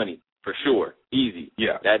top 20 for sure, easy.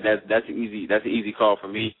 Yeah, that's an easy call for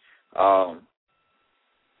me. Top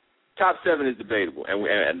 7 is debatable,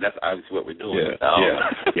 and that's obviously what we're doing.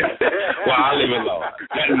 Yeah. Well, I'll leave it alone.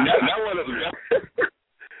 That one is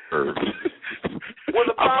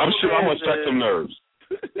I'm sure I'm gonna strike some nerves.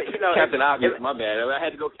 Captain Obvious, my bad. I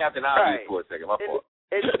had to go Captain Obvious for a second. My fault.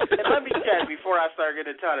 And let me check before I start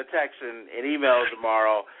getting a ton of texts and emails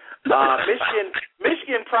tomorrow.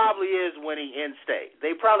 Michigan probably is winning in-state.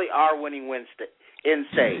 They probably are winning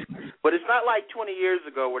in-state. But it's not like 20 years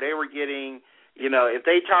ago where they were getting, if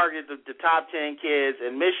they targeted the top 10 kids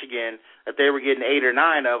in Michigan, that they were getting 8 or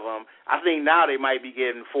 9 of them. I think now they might be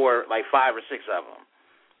getting 5 or 6 of them.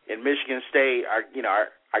 And Michigan State are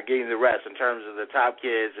getting the rest in terms of the top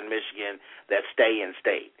kids in Michigan that stay in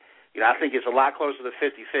state. I think it's a lot closer to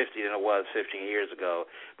 50-50 than it was 15 years ago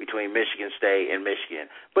between Michigan State and Michigan.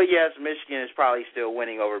 But, yes, Michigan is probably still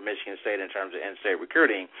winning over Michigan State in terms of in-state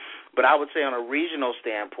recruiting. But I would say on a regional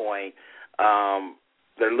standpoint,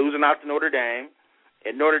 they're losing out to Notre Dame.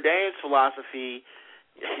 And Notre Dame's philosophy,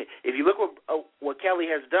 if you look what Kelly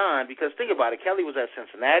has done, because think about it, Kelly was at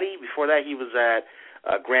Cincinnati. Before that, he was at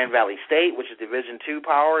Grand Valley State, which is Division II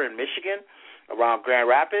power in Michigan, around Grand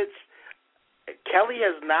Rapids. Kelly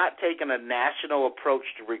has not taken a national approach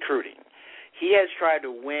to recruiting. He has tried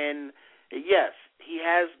to win. Yes, he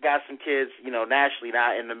has got some kids, nationally,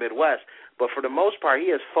 not in the Midwest. But for the most part, he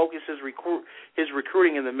has focused his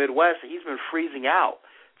recruiting in the Midwest, and he's been freezing out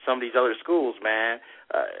some of these other schools, man.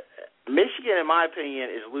 Michigan, in my opinion,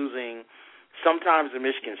 is losing sometimes to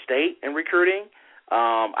Michigan State in recruiting.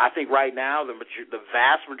 I think right now the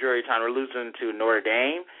vast majority of the time they're losing to Notre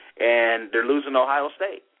Dame, and they're losing to Ohio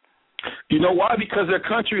State. You know why? Because their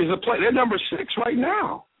country is a play. They're number 6 right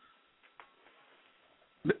now.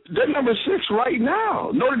 They're number 6 right now.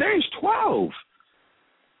 Notre Dame's 12.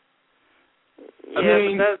 I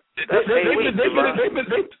mean, they've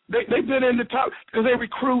been in the top because they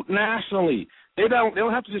recruit nationally. They don't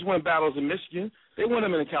have to just win battles in Michigan. They win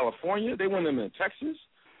them in California. They win them in Texas.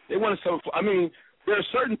 They win some. I mean, there are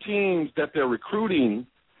certain teams that their recruiting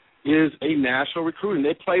is a national recruiting.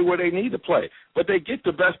 They play where they need to play, but they get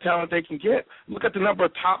the best talent they can get. Look at the number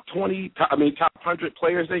of top 100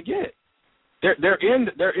 players they get. They're in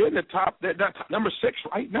the top. They're number 6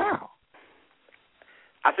 right now.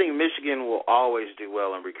 I think Michigan will always do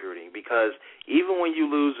well in recruiting because even when you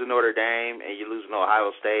lose to Notre Dame and you lose to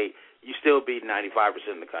Ohio State, you still beat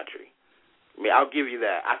 95% of the country. I mean, I'll give you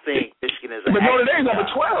that. I think Michigan is. But Notre Dame's number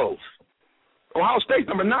 12. Ohio State's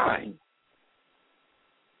number 9.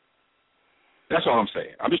 That's all I'm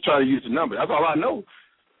saying. I'm just trying to use the number. That's all I know.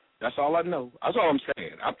 That's all I'm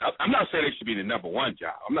saying. I'm not saying they should be the number 1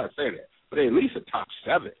 job. I'm not saying that. But they're at least a top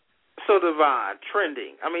 7. So, Devon,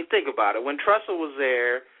 trending. I mean, think about it. When Tressel was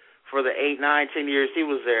there for the 8, 9, 10 years he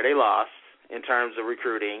was there, they lost in terms of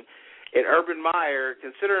recruiting. And Urban Meyer,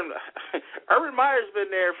 Urban Meyer's been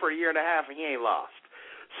there for a year and a half and he ain't lost.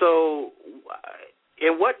 So,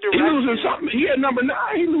 in what direction? He losing something. He had number 9.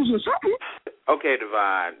 He losing something. Okay,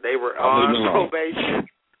 Devon. They were on probation.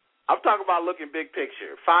 I'm talking about looking big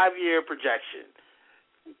picture. 5-year projection.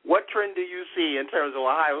 What trend do you see in terms of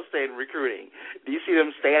Ohio State and recruiting? Do you see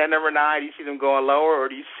them staying at number 9? Do you see them going lower, or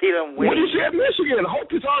do you see them winning? What do you see at Michigan?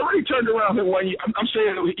 Hope has already turned around in 1 year. I'm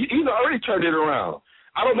saying he's already turned it around.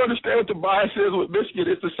 I don't understand what the bias is with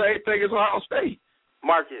Michigan. It's the same thing as Ohio State.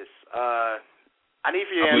 Marcus, I need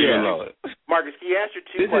for you to answer. Marcus, can you answer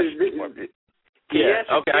 2 questions for me?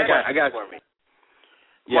 I got for me.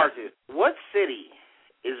 Yeah. Marcus, what city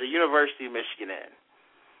is the University of Michigan in?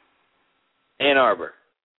 Ann Arbor.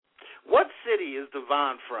 What city is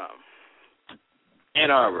Devon from? Ann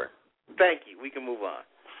Arbor. Thank you. We can move on.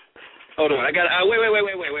 Hold on. I got wait.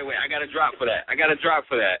 I got a drop for that. I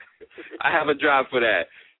have a drop for that.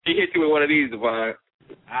 He hit you with one of these, Devon.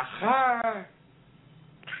 Aha.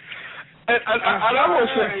 And I will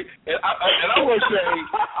say,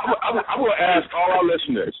 I will ask all our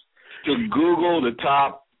listeners to Google the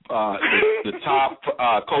top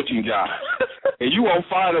coaching jobs, and you won't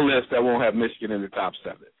find a list that won't have Michigan in the top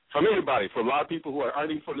 7. From anybody, from a lot of people who are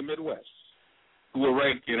earning from the Midwest, who will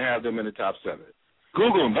rank and have them in the top 7.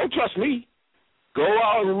 Google them. Don't trust me. Go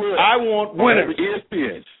out and look. I want winners.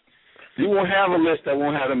 ESPN. You won't have a list that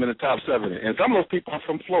won't have them in the top 7. And some of those people are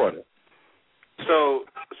from Florida. So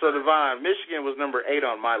Devon, Michigan was number 8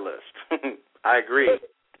 on my list. I agree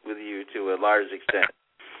with you to a large extent.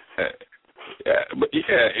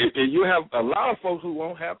 You have a lot of folks who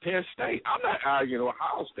won't have Penn State. I'm not arguing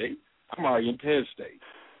Ohio State. I'm arguing Penn State.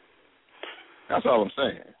 That's all I'm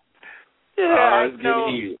saying. Yeah,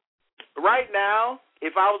 right now,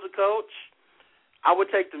 if I was a coach, I would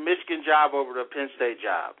take the Michigan job over the Penn State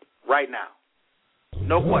job. Right now.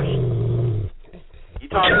 No question. You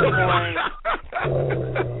toss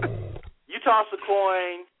a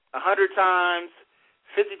coin 100 times,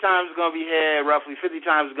 50 times is going to be head, roughly 50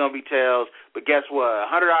 times is going to be tails. But guess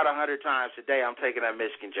what? 100 out of 100 times today, I'm taking that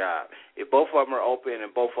Michigan job. If both of them are open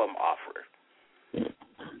and both of them offer.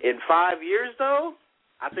 In 5 years, though,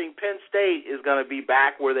 I think Penn State is going to be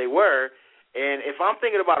back where they were. And if I'm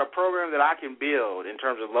thinking about a program that I can build in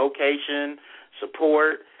terms of location,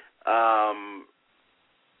 support, I'm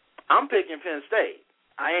picking Penn State.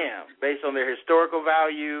 I am, based on their historical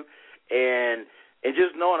value and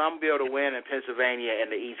just knowing I'm going to be able to win in Pennsylvania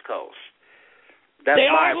and the East Coast. That's they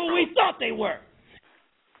my are who we thought they were.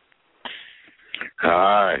 All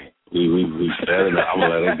right. We said it. I'm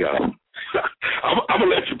going to let it go. I'm going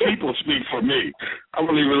to let your people speak for me. I'm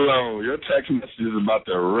going to leave it alone. Your text message is about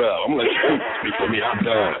to rub. I'm going to let your people speak for me. I'm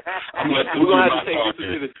done. I'm going to let them do my talking.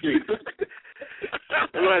 To the street.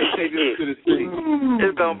 We're going to have to take this to the street.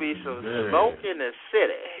 There's going to be some smoke in the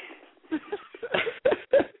city.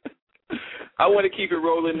 I want to keep it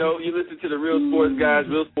rolling, though. You listen to the Real Sports Guys,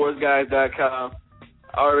 realsportsguys.com,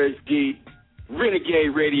 RSG,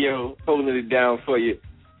 Renegade Radio, holding it down for you.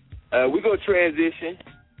 We're going to transition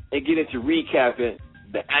and get into recapping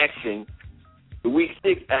the action, the Week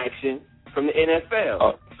 6 action from the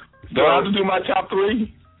NFL. Do I have to do my top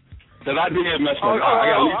three? Because I did mess up.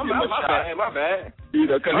 My bad. You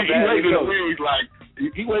know, because he weighs the wings like,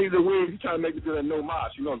 he weighs the wings, he's trying to make it to that no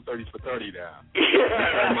mosh. You know I'm 30 for 30 now.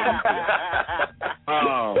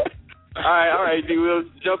 All right, D. Will,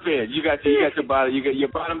 jump in. You got your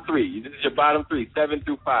bottom three. This is your bottom three, 7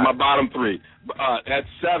 through 5. My bottom three. At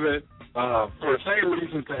 7, for the same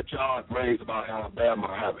reasons that y'all raised about Alabama,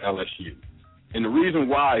 I have LSU. And the reason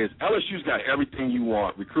why is LSU's got everything you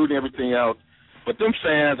want, recruiting, everything else, but them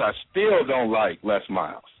fans, I still don't like Les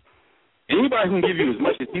Miles. Anybody who can give you as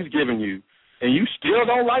much as he's giving you, and you still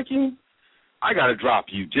don't like him, I got to drop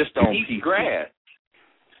you. Just don't. He's grass.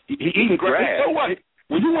 He's eating grass. So what?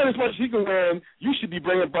 When you win as much as he can win, you should be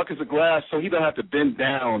bringing buckets of glass so he don't have to bend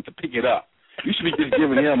down to pick it up. You should be just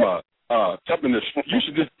giving him something to. You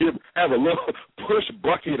should just have a little push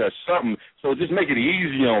bucket or something. So just make it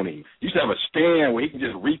easy on him. You should have a stand where he can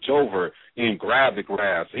just reach over and grab the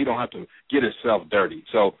grass so he don't have to get himself dirty.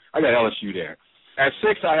 So I got LSU there. At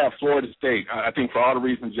 6, I have Florida State. I think for all the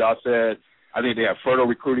reasons y'all said, I think they have fertile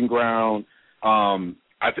recruiting ground. The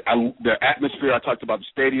atmosphere, I talked about the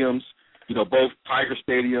stadiums, you know, both Tiger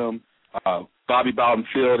Stadium, Bobby Bowden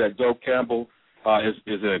Field at Doak Campbell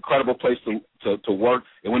is an incredible place to work.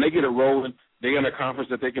 And when they get it rolling, they're in a conference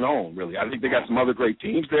that they can own, really. I think they got some other great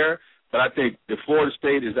teams there, but I think if Florida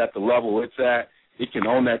State is at the level it's at, it can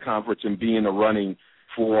own that conference and be in the running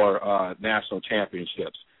for national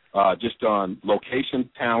championships, just on location,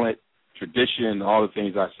 talent, tradition, all the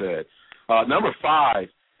things I said. Number 5,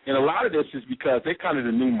 and a lot of this is because they're kind of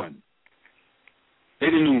the new money. They're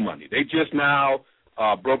the new money. They just now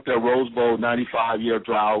broke their Rose Bowl 95-year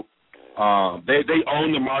drought. They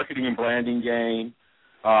own the marketing and branding game.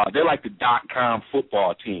 They're like the .com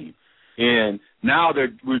football team. And now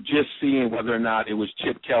we're just seeing whether or not it was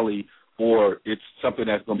Chip Kelly or it's something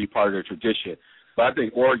that's going to be part of their tradition. But I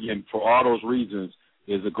think Oregon, for all those reasons,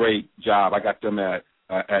 is a great job. I got them at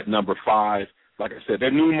number 5. Like I said, they're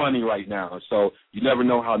new money right now, so you never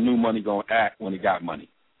know how new money going to act when they got money.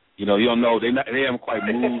 You know, you don't know. They haven't quite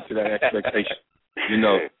moved to that expectation. You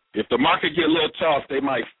know, if the market get a little tough, they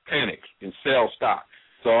might panic and sell stock.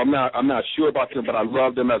 So I'm not sure about them, but I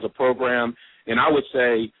love them as a program. And I would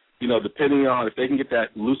say, you know, depending on if they can get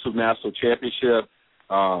that elusive national championship,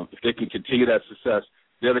 if they can continue that success,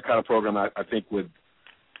 they're the kind of program I think would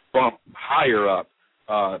bump higher up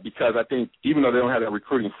because I think even though they don't have that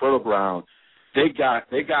recruiting fertile ground, they got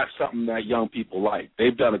something that young people like.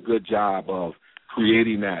 They've done a good job of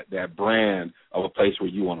creating that brand of a place where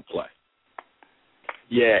you want to play.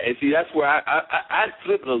 Yeah, and see, that's where I'd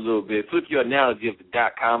flip it a little bit, flip your analogy of the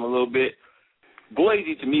 .com a little bit.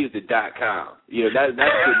 Boise to me is the .com. You know, that's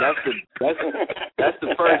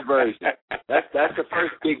the first version. That's the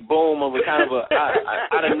first big boom of a kind of a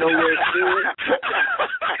out of nowhere thing.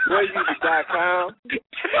 Boise is the .com.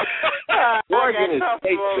 Oregon is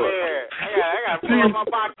Facebook. I got to pull up my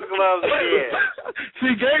boxing gloves again.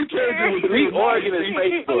 See, game changer was me. Oregon is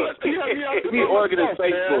Facebook. Me, Oregon is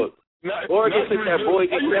Facebook. Oregon took that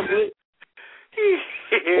Boise template.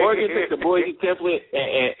 Oregon took the Boise template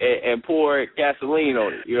and poured gasoline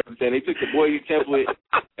on it. You know what I'm saying? They took the Boise template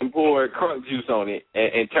and poured crunk juice on it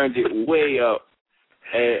and turned it way up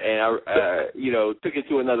and you know, took it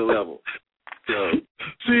to another level. Yeah.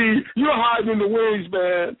 See, you're hiding in the wings,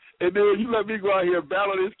 man, and then you let me go out here and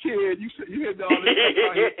battle this kid. You hit all this stuff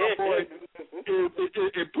out here, my boy.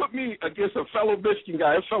 It put me against a fellow Michigan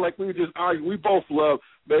guy. It felt like we were just arguing. We both love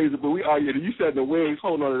Basil, but we argued. And you said the wings.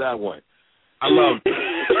 Hold on to that one. I love it.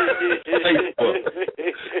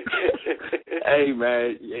 Hey,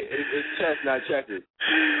 man, it's chess, not checkers.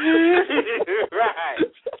 Right.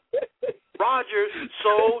 Roger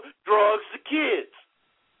sold drugs to kids.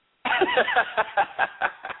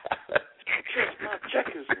 Chess, not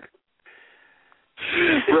checkers.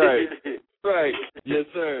 Right. Right. Yes,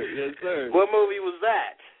 sir. Yes, sir. What movie was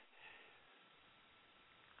that?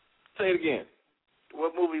 Say it again.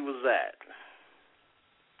 What movie was that?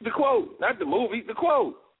 The quote, not the movie, the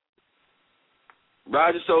quote.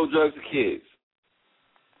 Roger sold drugs to kids.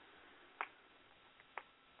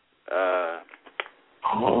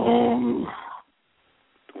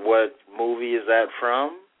 What movie is that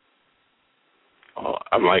from? Oh,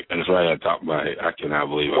 I'm like, that's right at the top of my head. I cannot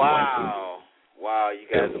believe I'm Wow, you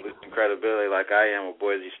guys are losing credibility like I am with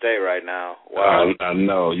Boise State right now. Wow. I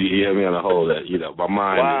know. You hear me on the whole that, my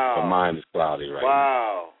mind is cloudy right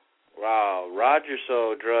now. Wow. Roger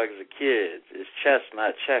sold drugs to kids. It's chess,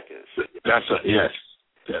 not checkers.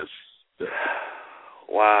 Yes.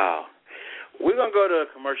 Wow. We're going to go to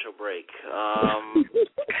a commercial break.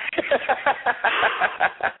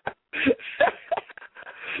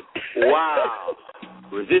 Wow.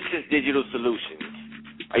 Resistance Digital Solutions.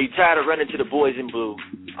 Are you tired of running to the boys in blue?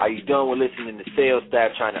 Are you done with listening to sales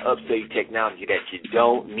staff trying to upsell you technology that you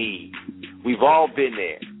don't need? We've all been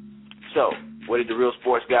there. So, what did the Real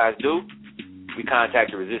Sports guys do? We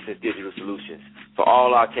contacted Resistance Digital Solutions for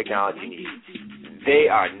all our technology needs. They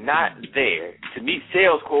are not there to meet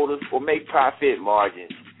sales quotas or make profit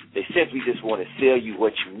margins. They simply just want to sell you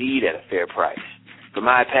what you need at a fair price. From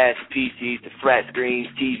iPads to PCs to flat screens,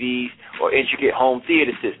 TVs, or intricate home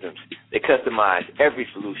theater systems, they customize every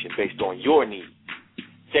solution based on your needs.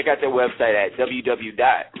 Check out their website at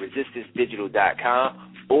www.resistancedigital.com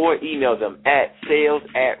or email them at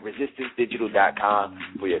sales@resistancedigital.com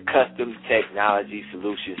for your custom technology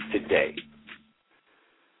solutions today.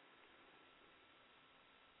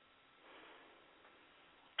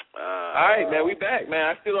 All right, man, we back, man.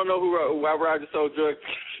 I still don't know why Roger sold drugs.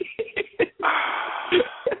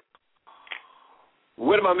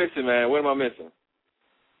 What am I missing, man? What am I missing?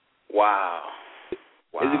 Wow. Is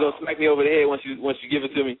it gonna smack me over the head once you give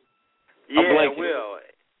it to me? Yeah, it will.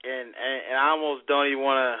 And I almost don't even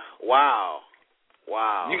want to. Wow.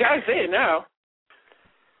 You gotta say it now.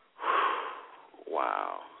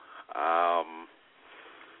 Wow.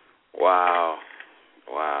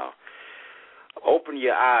 Open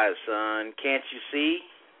your eyes, son. Can't you see?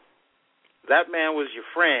 That man was your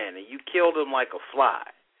friend, and you killed him like a fly.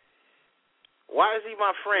 Why is he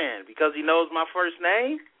my friend? Because he knows my first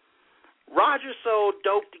name? Roger sold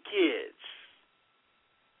dope to kids.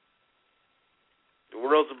 The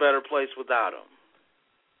world's a better place without him.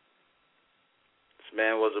 This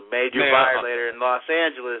man was a major violator in Los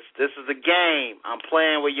Angeles. This is a game. I'm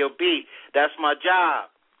playing with your beat. That's my job.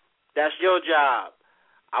 That's your job.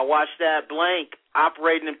 I watched that blank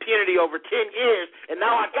operating impunity over 10 years, and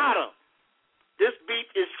now I got him. This beat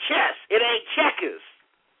is chess. It ain't checkers.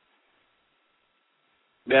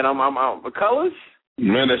 Man, I'm colors?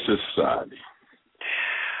 Menace to society.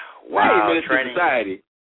 Wow, Menace to society.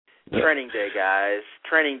 Training day, guys.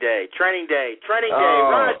 Training day. Roger.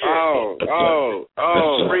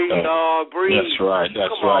 Breathe, dog. Breathe. That's right.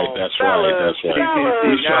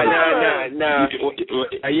 No.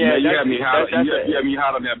 Yeah, you had me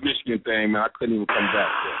hot on that Michigan thing, man. I couldn't even come back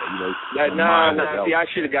there. See, I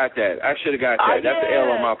should have got that. That's the L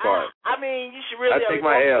on my part. I mean, you should really take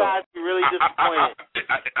my L. guys be really disappointed.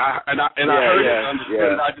 I heard it and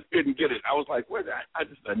understood it. I just didn't get it. I was like, where's that? I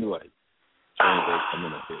knew it.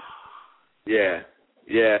 Coming up here. Yeah.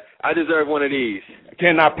 I deserve one of these.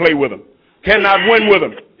 Cannot play with them. Cannot win with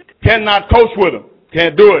them. Cannot coach with them.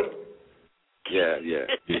 Can't do it. Yeah.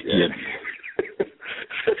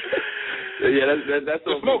 That's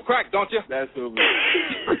you smoke crack, don't you? That's so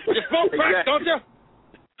You smoke crack, don't you?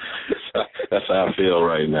 That's how I feel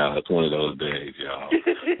right now. It's one of those days, y'all.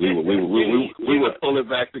 We will pull it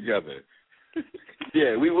back together.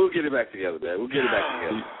 Yeah, we will get it back together, man. We'll get it back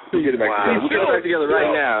together. We'll get it back together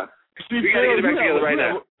right now. We got to get it back together right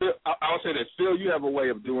now. I'll say that, Phil, you have a way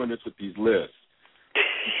of doing this with these lists.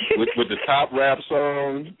 with the top rap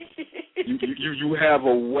songs, you have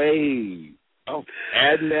a way of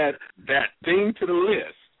adding that thing to the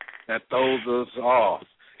list that throws us off.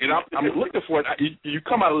 And I'm looking for it. You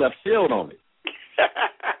come out of left field on it.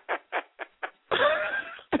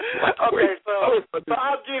 Okay, so So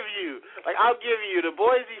I'll give you the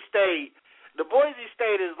Boise State. The Boise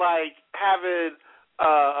State is like having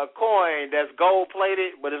a coin that's gold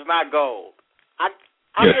plated, but it's not gold. I'll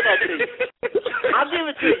give that to you. I'll give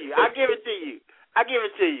it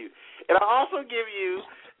to you. And I'll also give you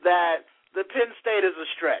that the Penn State is a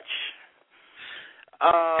stretch.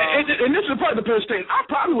 And this is part of the Penn State. I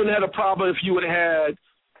probably wouldn't have had a problem if you would have had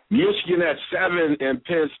Michigan at 7 and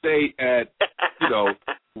Penn State at,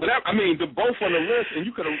 whatever. I mean, they're both on the list, and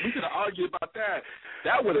we could have argued about that.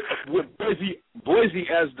 That would have with Boise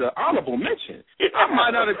as the honorable mention. I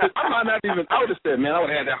might not even. I would have said, man, I would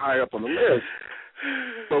have had that higher up on the list.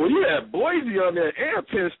 But when you had Boise on there and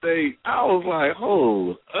Penn State, I was like,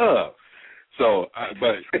 hold up. So,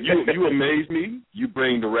 but you amaze me. You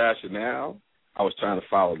bring the rationale. I was trying to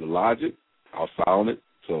follow the logic. I was following it.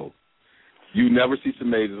 So you never see some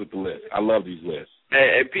amazes with the list. I love these lists.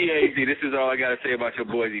 Hey, PAZ, this is all I got to say about your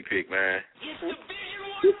Boise pick, man. Don't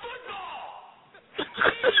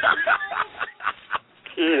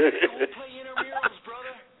play intramurals,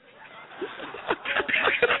 brother.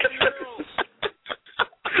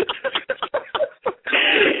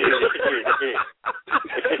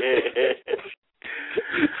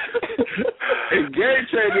 And Game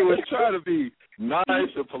Changer was trying to be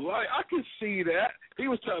nice and polite. I could see that. He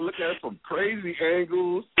was trying to look at it from crazy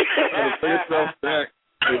angles, trying to bring himself back,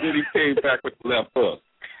 and then he came back with the left hook.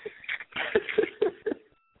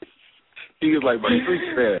 He was like, my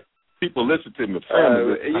street fan. People listen to him.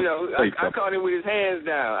 I caught him with his hands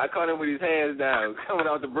down. Coming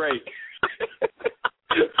off the break.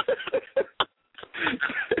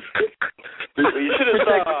 You should have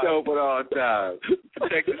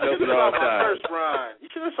Protect yourself at all times. You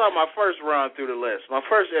should have saw my first run through the list. My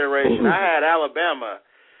first iteration, I had Alabama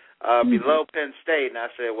below Penn State, and I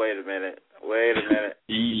said, wait a minute.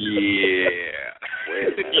 Yeah.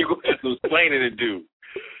 You're going to have some explaining to do.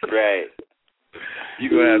 Right.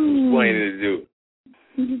 You're going to have some explaining to do.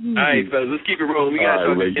 All right, fellas, let's keep it rolling. We got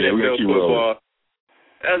to talk about NFL football.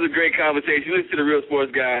 That was a great conversation. Listen to the Real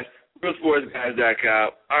Sports Guys, realsportsguys.com,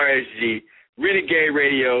 RSG, Renegade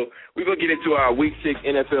Radio. We're going to get into our Week 6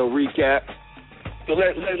 NFL recap. So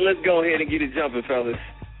let's go ahead and get it jumping, fellas.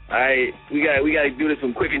 All right, we got to do this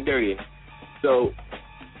one quick and dirty. So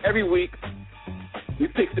every week we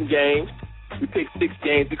pick some games. We pick 6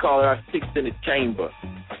 games. We call it our 6 in the chamber.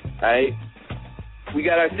 All right? We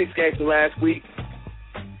got our 6 games from last week.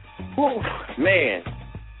 Whew, man,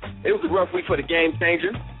 it was a rough week for the game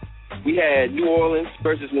changer. We had New Orleans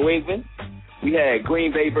versus New England. We had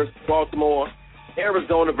Green Bay versus Baltimore,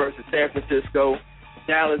 Arizona versus San Francisco,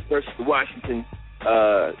 Dallas versus the Washington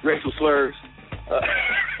racial slurs.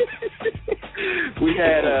 We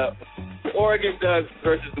had Oregon Ducks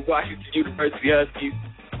versus the Washington University Huskies,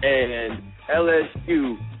 and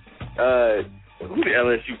LSU. Who did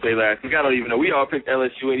LSU play last week? I don't even know. We all picked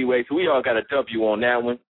LSU anyway, so we all got a W on that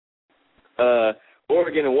one.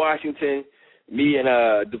 Oregon and Washington. Me and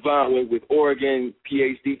Devon went with Oregon.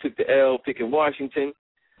 PhD took the L, picking Washington.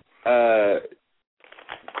 PhD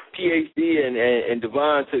and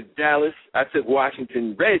Devon took Dallas. I took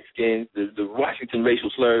Washington Redskins, the Washington racial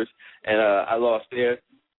slurs, and I lost there.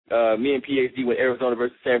 Me and PhD went Arizona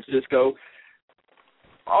versus San Francisco.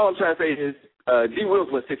 All I'm trying to say is D. Wills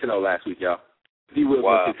went 6-0 last week, y'all. D. Wills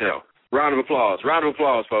went 6-0. Round of applause,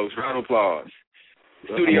 folks. Round of applause.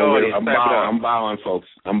 Studio audience, clap it up. I'm bowing, folks.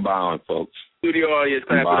 Studio audience,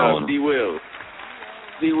 clap it up. D. Wills.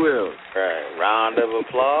 All right, round of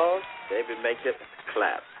applause. David, make it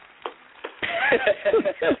clap.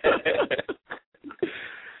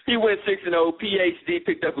 He went 6-0. PhD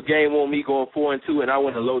picked up a game on me going 4-2, and I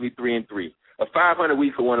went a lowly 3-3. A 500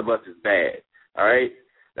 week for one of us is bad. All right,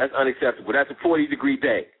 that's unacceptable. That's a 40-degree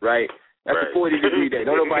day, right? That's a 40-degree day.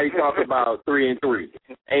 Don't nobody talk about 3-3.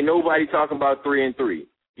 Ain't nobody talking about 3-3.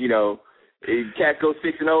 You know, cats go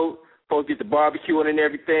 6-0. Folks get the barbecuing and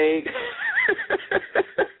everything.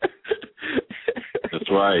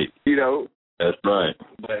 That's right. You know. That's right.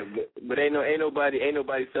 But ain't nobody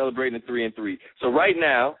celebrating the 3-3. So right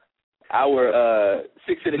now, our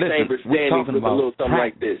 6 in the chamber standings look a little something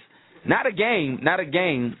like this. Not a game.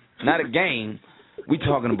 We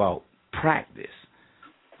talking about practice.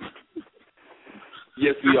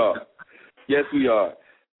 Yes, we are.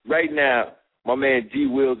 Right now, my man G.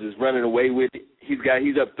 Wills is running away with it.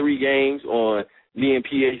 He's up 3 games on me and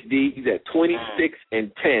PhD. He's at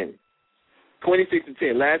 26-10.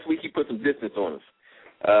 26-10. Last week he put some distance on us.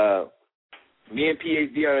 Me and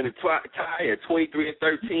PhD are in a tie at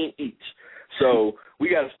 23-13 each. So we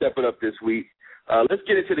got to step it up this week. Let's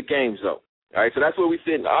get into the games, though. All right, so that's where we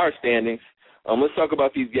sit in our standings. Let's talk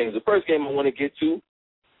about these games. The first game I want to get to,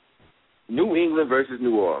 New England versus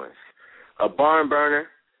New Orleans. A barn burner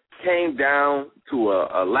came down to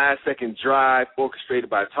a last-second drive orchestrated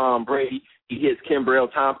by Tom Brady. He hits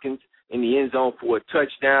Kimbrell Tompkins in the end zone for a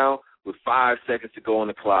touchdown with 5 seconds to go on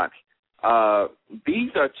the clock.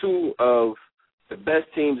 These are two of the best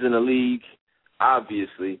teams in the league,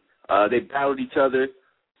 obviously. They battled each other.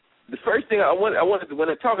 The first thing I wanted to, when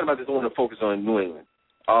I'm talking about this, I want to focus on New England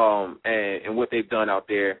and what they've done out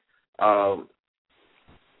there.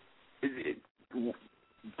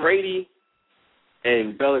 Brady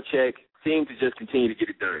and Belichick seem to just continue to get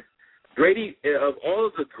it done. Brady, of all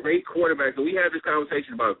of the great quarterbacks, and we had this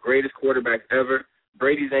conversation about greatest quarterbacks ever,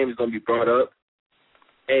 Brady's name is going to be brought up.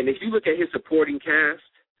 And if you look at his supporting cast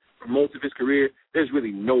for most of his career, there's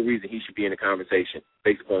really no reason he should be in the conversation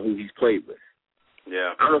based upon who he's played with.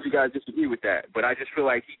 Yeah. I don't know if you guys disagree with that, but I just feel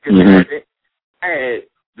like he just hasn't had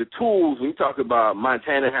the tools. When you talk about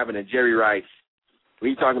Montana having a Jerry Rice,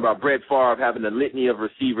 when you talk about Brett Favre having a litany of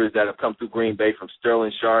receivers that have come through Green Bay, from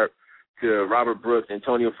Sterling Sharp to Robert Brooks,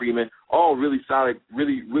 Antonio Freeman, all really solid,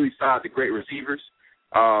 really solid to great receivers.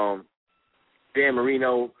 Dan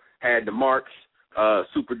Marino had the Marks,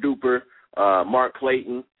 Super Duper, Mark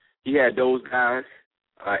Clayton. He had those guys.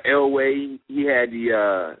 Elway, he had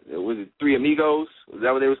the, was it Three Amigos? Was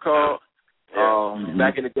that what they was called?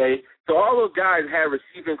 Back in the day. So all those guys had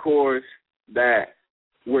receiving corps that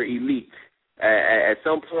were elite. At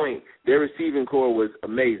some point, their receiving corps was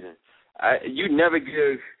amazing. You never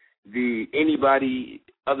give anybody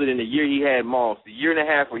other than the year he had Moss, the year and a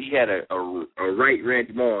half where he had a right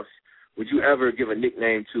Randy Moss, would you ever give a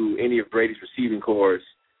nickname to any of Brady's receiving corps?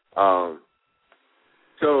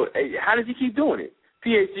 So how does he keep doing it?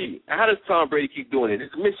 PhD, how does Tom Brady keep doing it?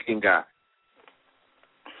 It's a Michigan guy.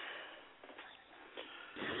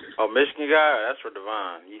 Oh, Michigan guy? That's for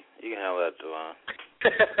Devon. You can handle that, Devon.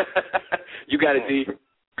 You got it, D.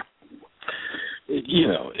 You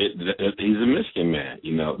know, he's a Michigan man.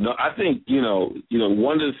 You know, no, I think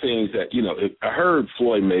one of the things that I heard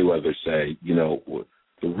Floyd Mayweather say.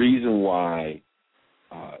 The reason why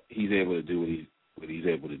he's able to do what he's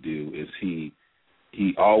able to do is he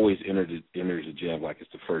always enters the gym like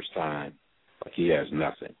it's the first time, like he has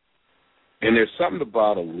nothing. And there's something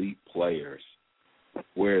about elite players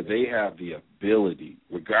where they have the ability,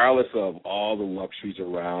 regardless of all the luxuries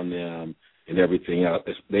around them and everything else,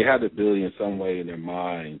 they have the ability in some way in their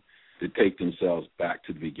mind to take themselves back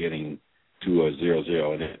to the beginning to a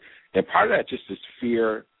 0-0. And part of that just is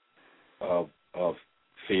fear of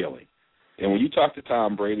failing. And when you talk to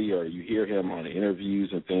Tom Brady or you hear him on interviews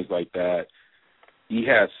and things like that, he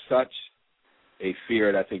has such a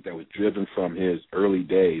fear that I think that was driven from his early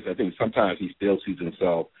days. I think sometimes he still sees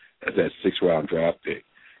himself as that 6th-round draft pick,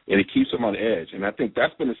 and it keeps him on edge. And I think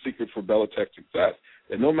that's been the secret for Belichick's success,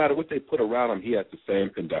 that no matter what they put around him, he has the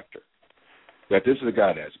same conductor. That this is a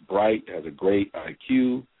guy that's bright, has a great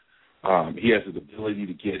IQ. He has the ability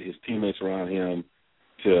to get his teammates around him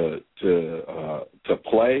to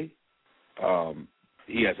play.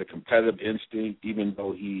 He has a competitive instinct, even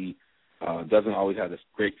though he doesn't always have the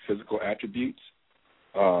great physical attributes.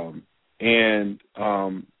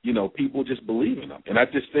 People just believe in him. And I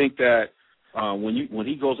just think that when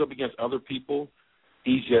he goes up against other people,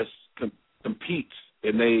 he just competes,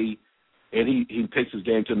 and he takes his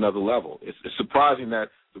game to another level. It's surprising that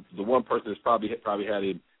the one person that's probably had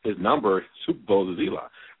his number in Super Bowl is Eli.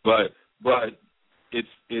 But it's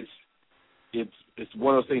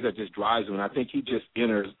one of those things that just drives him, and I think he just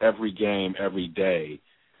enters every game every day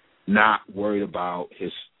not worried about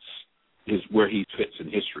his where he fits in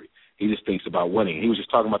history. He just thinks about winning. He was just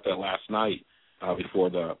talking about that last night before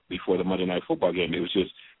the Monday Night Football game. It was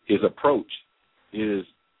just his approach is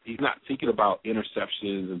he's not thinking about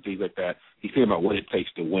interceptions and things like that. He's thinking about what it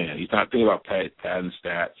takes to win. He's not thinking about padding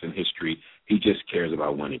stats and history. He just cares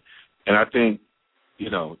about winning. And I think you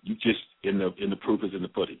just in the proof is in the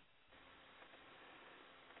pudding.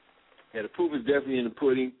 Yeah, the proof is definitely in the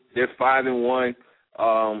pudding. They're 5-1,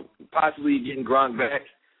 possibly getting Gronk back.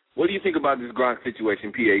 What do you think about this Gronk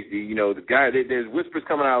situation, PhD? The guy, there's whispers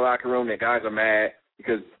coming out of the locker room that guys are mad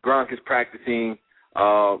because Gronk is practicing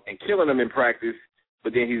and killing them in practice,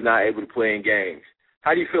 but then he's not able to play in games.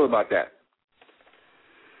 How do you feel about that?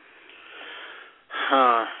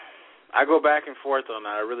 I go back and forth on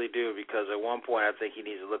that. I really do, because at one point I think he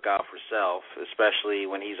needs to look out for self, especially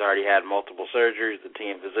when he's already had multiple surgeries, the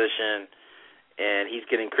team physician, and he's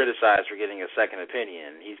getting criticized for getting a second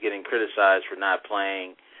opinion. He's getting criticized for not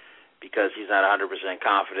playing because he's not 100%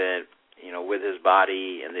 confident, with his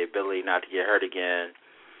body and the ability not to get hurt again.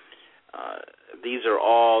 These are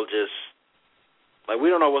all just, we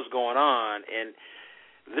don't know what's going on, and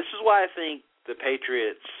this is why I think the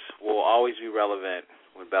Patriots will always be relevant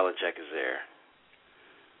when Belichick is there.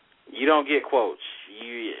 You don't get quotes.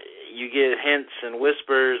 You get hints and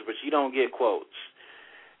whispers, but you don't get quotes.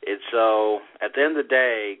 It's so at the end of the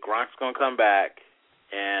day, Gronk's going to come back,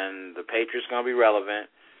 and the Patriots going to be relevant.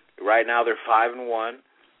 Right now, they're 5-1.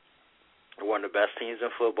 They're one of the best teams in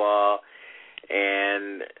football,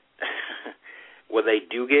 and when they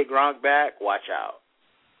do get Gronk back, watch out.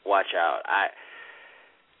 Watch out.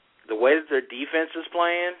 The way that their defense is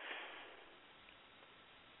playing,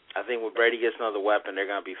 I think when Brady gets another weapon, they're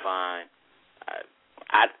going to be fine.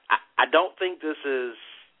 I don't think this is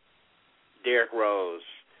Derrick Rose.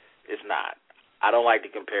 It's not. I don't like the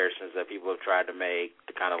comparisons that people have tried to make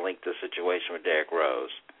to kind of link this situation with Derrick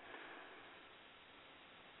Rose.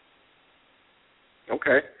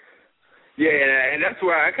 Okay. Yeah, and that's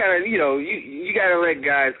where I kind of, you got to let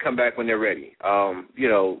guys come back when they're ready.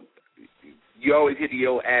 You always hear the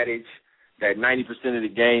old adage that 90% of the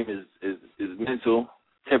game is mental,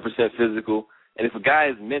 10% physical. And if a guy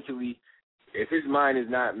is if his mind is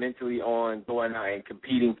not mentally on going out and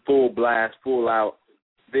competing full blast, full out,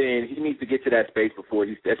 then he needs to get to that space before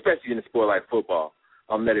especially in a sport like football,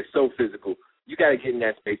 that is so physical. You got to get in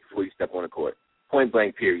that space before you step on the court. Point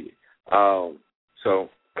blank, period. So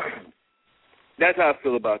that's how I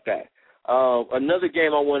feel about that. Another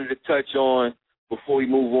game I wanted to touch on before we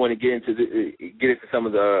move on and get into some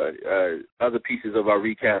of the other pieces of our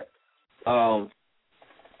recap.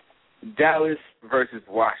 Dallas versus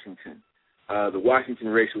Washington. The Washington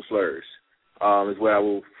racial slurs is what I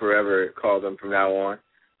will forever call them from now on.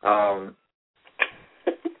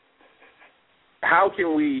 How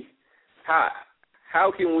can we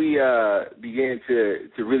begin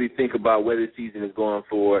to really think about where the season is going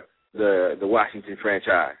for the Washington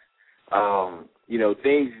franchise?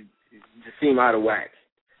 Things just seem out of whack.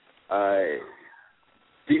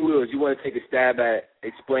 D. Wills, you want to take a stab at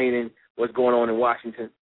explaining what's going on in Washington?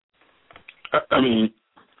 I mean,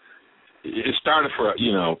 it started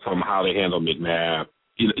from how they handle McNabb.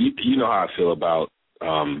 You know how I feel about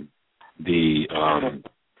the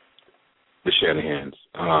Shanahans.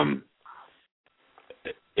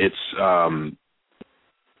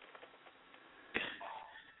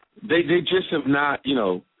 They just have not,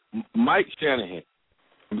 Mike Shanahan,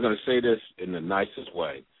 I'm going to say this in the nicest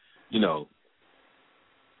way,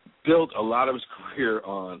 built a lot of his career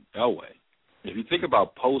on Elway. If you think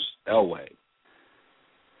about post-Elway,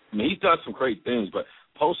 I mean, he's done some great things, but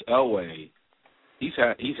post-Elway, he's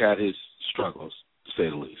had his struggles, to say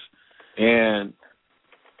the least. And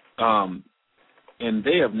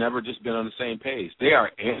they have never just been on the same page. They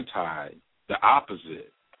are the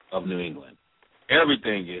opposite of New England.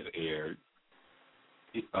 Everything is aired.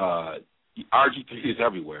 RG3 is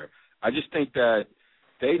everywhere. I just think that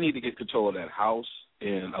they need to get control of that house,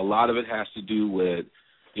 and a lot of it has to do with,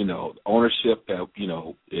 ownership that,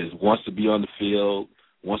 wants to be on the field,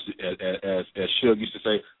 wants to, as Suge used to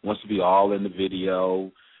say, wants to be all in the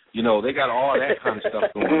video. They got all that kind of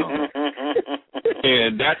stuff going on.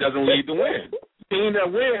 And that doesn't lead to win. The team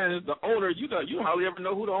that wins, the owner, you hardly ever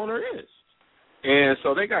know who the owner is. And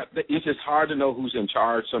so it's just hard to know who's in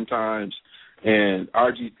charge sometimes. And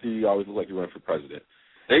RG3 always looks like he running for president.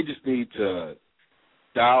 They just need to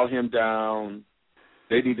dial him down.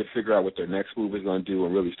 They need to figure out what their next move is going to do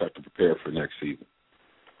and really start to prepare for next season.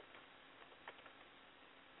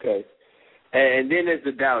 Okay. And then there's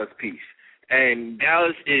the Dallas piece. And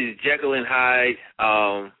Dallas is Jekyll and Hyde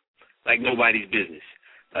like nobody's business.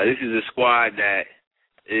 This is a squad that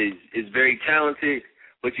is very talented,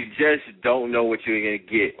 but you just don't know what you're going to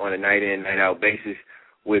get on a night-in, night-out basis,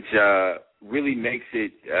 which really makes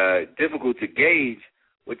it difficult to gauge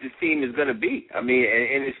what this team is going to be. I mean,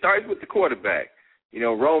 and it starts with the quarterback.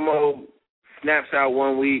 Romo snaps out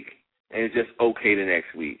one week and it's just okay the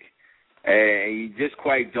next week. And you just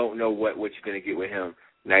quite don't know what you're going to get with him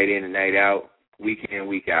night in and night out, week in,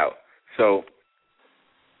 week out. So,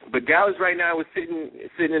 but Dallas right now is sitting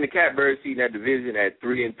in the catbird seat in that division at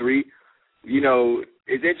 3-3.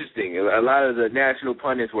 It's interesting. A lot of the national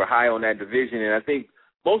pundits were high on that division, and I think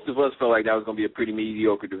most of us felt like that was going to be a pretty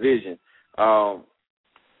mediocre division. And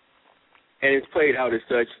it's played out as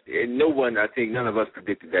such. And none of us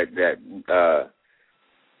predicted that the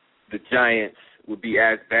Giants would be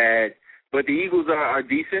as bad. But the Eagles are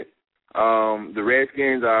decent. The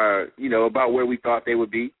Redskins are, about where we thought they would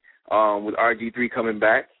be with RG3 coming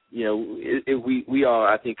back. We all,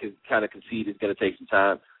 I think, can kind of concede it's going to take some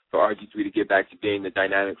time for RG3 to get back to being the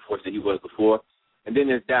dynamic force that he was before. And then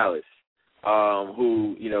there's Dallas,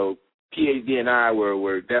 who, PhD and I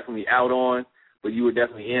were definitely out on, but you were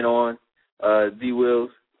definitely in on, D.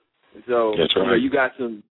 Wills. So, that's right. you got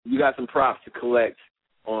some props to collect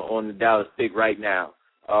on the Dallas pick right now.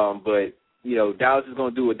 But you know, Dallas is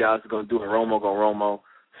going to do what Dallas is going to do, and Romo going to Romo.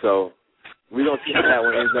 So we're going to see how that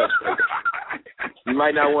one ends up. You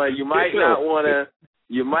might not want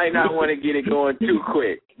to get it going too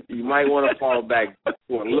quick. You might want to fall back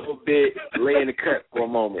for a little bit, lay in the cut for a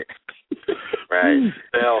moment. Right,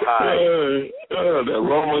 sell high. That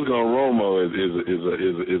Romo's going to Romo is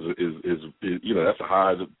you know, that's a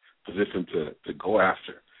hard position to go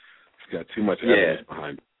after. It's got too much evidence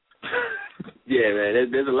behind it. Yeah,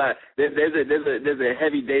 man. There's a lot. There's a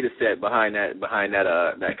heavy data set behind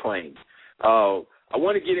that claim. I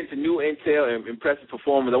want to get into new intel and impressive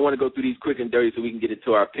performance. I want to go through these quick and dirty so we can get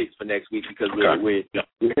into our picks for next week because we're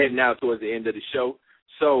heading out towards the end of the show.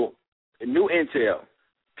 So, new intel,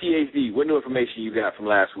 PhD. What new information you got from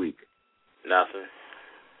last week? Nothing.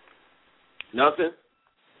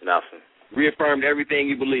 Nothing. Reaffirmed everything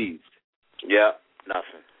you believed. Yep.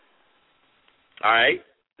 Nothing. All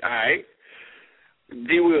right.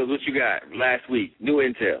 D. Wills, what you got last week? New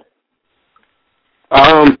intel.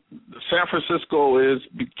 San Francisco is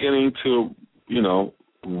beginning to, you know,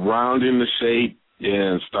 round in the shape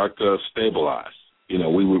and start to stabilize. You know,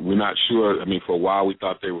 we're not sure. I mean, for a while we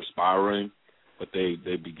thought they were spiraling, but they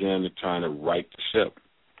began to trying to right the ship.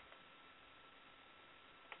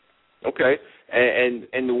 Okay,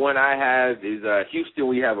 and the one I have is Houston.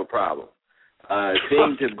 We have a problem.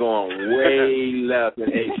 Things have gone way left in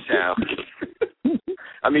H-Town.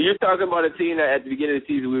 I mean, you're talking about a team that at the beginning of the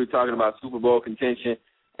season we were talking about Super Bowl contention,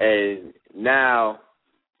 and now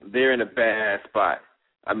they're in a bad spot.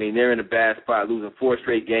 I mean, they're in a bad spot, losing 4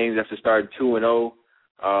 straight games after starting 2-0.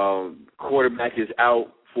 Quarterback is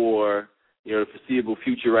out for, you know, the foreseeable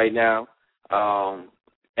future right now,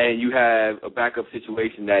 and you have a backup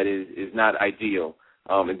situation that is not ideal.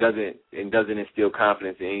 It doesn't instill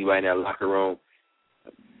confidence in anybody in that locker room.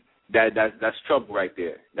 That's trouble right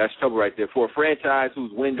there. That's trouble right there for a franchise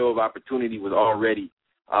whose window of opportunity was already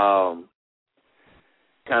kind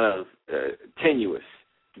of tenuous.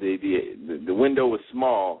 The window was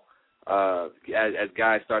small as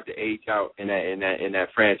guys start to age out in that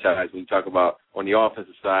franchise. When you talk about on the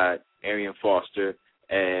offensive side, Arian Foster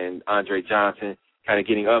and Andre Johnson kind of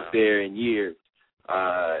getting up there in years.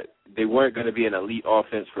 They weren't going to be an elite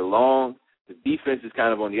offense for long. The defense is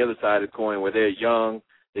kind of on the other side of the coin where they're young,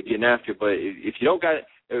 they're getting after. But if you don't got it,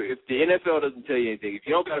 if the NFL doesn't tell you anything, if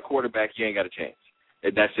you don't got a quarterback, you ain't got a chance.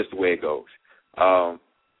 That's just the way it goes.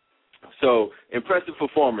 So impressive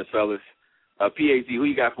performance, fellas. PhD, who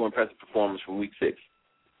you got for impressive performance from Week 6?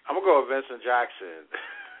 I'm gonna go with Vincent Jackson.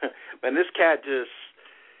 Man, this cat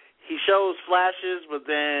he shows flashes, but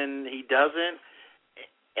then he doesn't.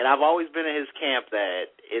 And I've always been in his camp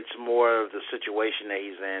that it's more of the situation that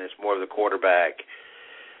he's in. It's more of the quarterback.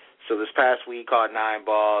 So this past week, he caught 9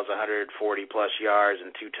 balls, 140-plus yards,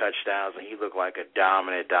 and 2 touchdowns, and he looked like a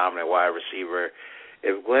dominant wide receiver.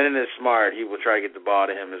 If Glennon is smart, he will try to get the ball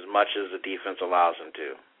to him as much as the defense allows him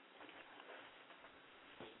to.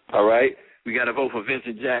 All right. We got to vote for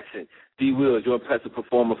Vincent Jackson. D. Wills, your impressive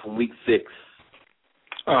performer from Week 6.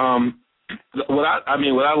 What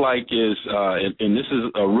I like is, and this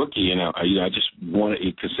is a rookie, and I just want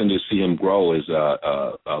to continue to see him grow. Is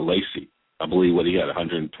Lacy? I believe he had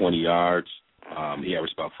 120 yards. He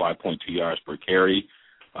averaged about 5.2 yards per carry,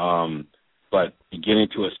 but beginning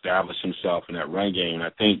to establish himself in that run game. And I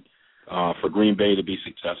think for Green Bay to be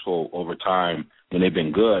successful over time, when they've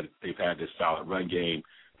been good, they've had this solid run game.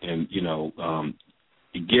 And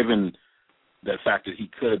given the fact that he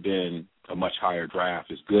could have been a much higher draft,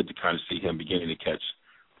 it's good to kind of see him beginning to catch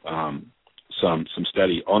some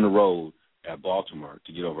steady on the road at Baltimore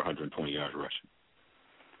to get over 120 yards rushing.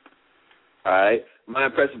 All right. My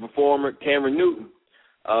impressive performer, Cameron Newton.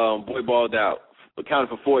 Boy balled out. Accounted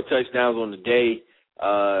for 4 touchdowns on the day.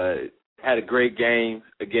 Had a great game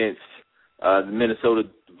against the Minnesota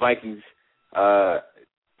Vikings.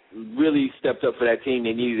 Really stepped up for that team.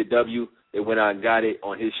 They needed a W. They went out and got it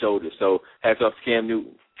on his shoulders. So hats off to Cam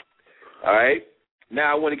Newton. All right.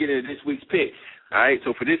 Now I want to get into this week's picks. All right.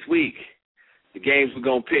 So for this week, the games we're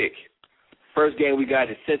going to pick. First game we got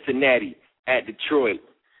is Cincinnati at Detroit.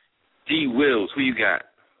 D. Wills, who you got?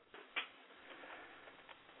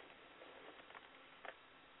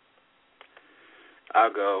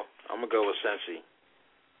 I'll go. I'm going to go with Cincy.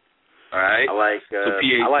 All right. I like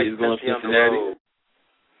is going to Cincy on the road.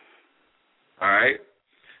 All right.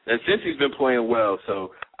 Now, Cincy's been playing well,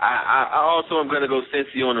 so I also am going to go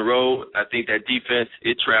Cincy on the road. I think that defense,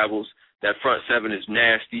 it travels. That front seven is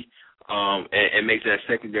nasty, and makes that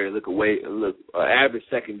secondary average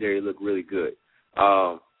secondary look really good.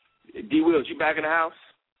 D. Wills, you back in the house?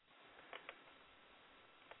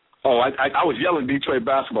 Oh, I was yelling Detroit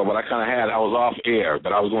basketball, but I was off air,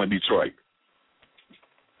 but I was going Detroit.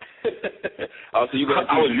 Oh, so you going?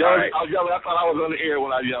 I was yelling. I thought I was on the air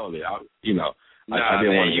when I yelled it. I didn't man,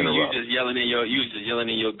 want to interrupt. You just yelling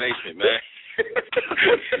in your basement, man.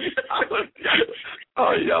 I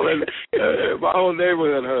was yelling. My whole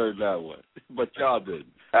neighborhood heard that one, but y'all didn't.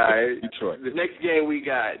 All right, Detroit. The next game we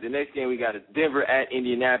got is Denver at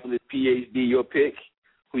Indianapolis. PhD, your pick.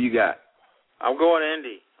 Who you got? I'm going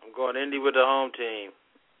Indy. I'm going Indy with the home team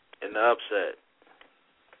in the upset.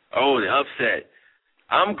 Oh, the upset.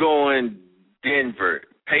 I'm going Denver.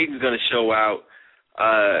 Peyton's going to show out.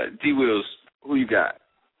 D. Wills, who you got?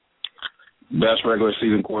 Best regular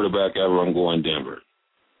season quarterback ever. I'm going Denver.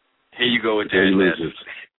 Here you go with that. He loses.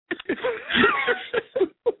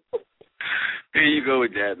 Here you go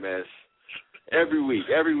with that mess. Every week,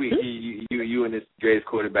 you and this greatest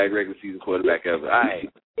quarterback, regular season quarterback ever. All right.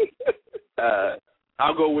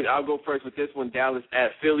 I'll go first with this one. Dallas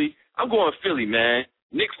at Philly. I'm going Philly, man.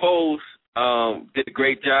 Nick Foles did a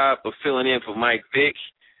great job of filling in for Mike Vick.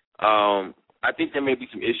 I think there may be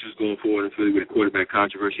some issues going forward in Philly with the quarterback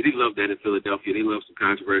controversy. They love that in Philadelphia. They love some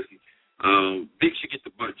controversy. Vick should get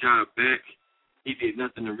the job back. He did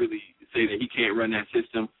nothing to really say that he can't run that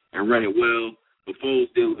system and run it well, but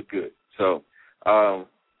Foles did look good. So,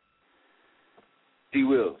 D.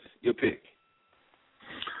 Wills, your pick.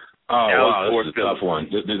 Oh, wow, this is a tough one.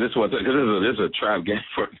 This is a trap game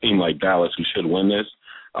for a team like Dallas who should win this.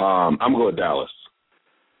 I'm going with Dallas.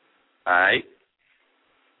 All right.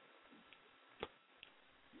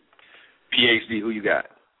 PhD, who you got?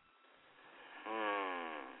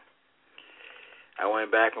 I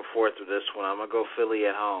went back and forth with this one. I'm going to go Philly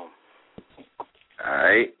at home. All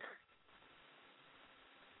right.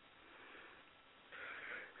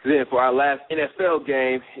 So then for our last NFL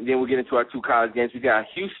game, and then we'll get into our two college games, we got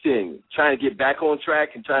Houston trying to get back on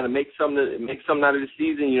track and trying to make something out of the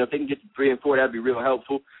season. You know, if they can get to 3-4, that'd be real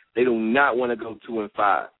helpful. They do not want to go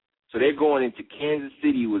 2-5. So they're going into Kansas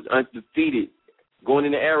City, was undefeated, going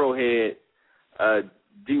into Arrowhead.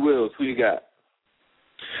 D. Wills, who you got?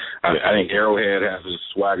 I think Arrowhead has his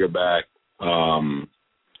swagger back. I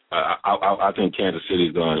think Kansas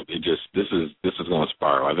City's going. This is going to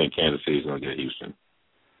spiral. I think Kansas City's going to get Houston.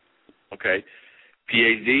 Okay.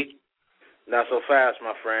 PhD? Not so fast,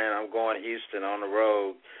 my friend. I'm going Houston on the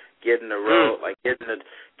road, getting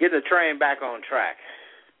the train back on track.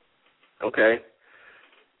 Okay.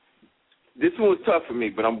 This one was tough for me,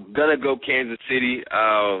 but I'm gonna go Kansas City.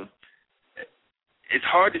 It's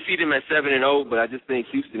hard to see them at 7-0, but I just think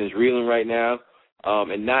Houston is reeling right now,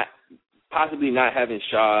 and possibly not having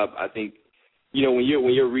Schaub. I think, you know, when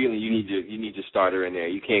you're reeling, you need your starter in there.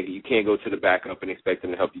 You can't go to the backup and expect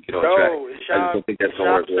them to help you get on track. I just don't think that's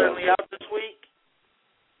gonna work well. Certainly out this week?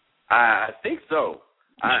 I think so.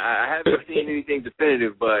 I haven't seen anything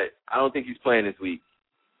definitive, but I don't think he's playing this week.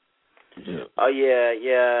 Yeah. Oh,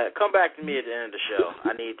 yeah. Come back to me at the end of the show.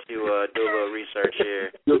 I need to do a little research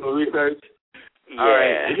here. Do a little research? Yeah. All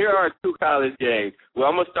right. Here are two college games. Well,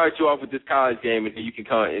 I'm gonna start you off with this college game, and then you can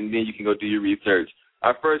go do your research.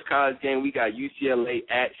 Our first college game, we got UCLA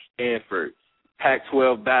at Stanford.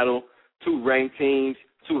 Pac-12 battle. Two ranked teams,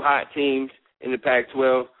 two hot teams in the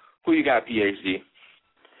Pac-12. Who you got, PhD?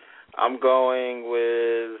 I'm going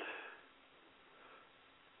with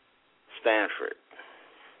Stanford.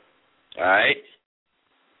 All right.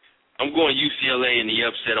 I'm going UCLA in the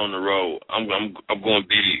upset on the road. I'm going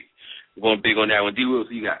big. I'm going big on that one. D. Wills,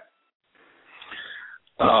 who you got?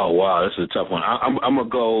 Oh, wow, this is a tough one. I'll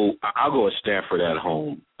go with Stanford at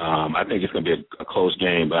home. I think it's going to be a close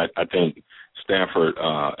game, but I think Stanford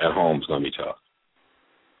at home is going to be tough.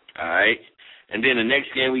 All right. And then the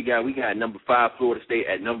next game we got number 5 Florida State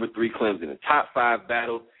at number 3 Clemson. A top 5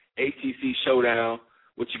 battle, ACC showdown.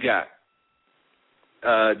 What you got?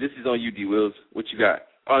 This is on you, D. Wills. What you got?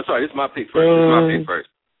 Oh, sorry, this is my pick first.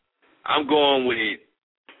 I'm going with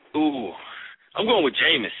Jameis.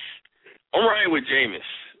 I'm riding with Jameis.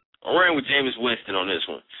 I'm riding with Jameis Winston on this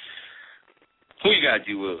one. Who you got,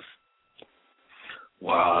 D. Wills?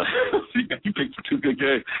 Wow, you picked two good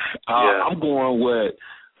games. Yeah. I'm going with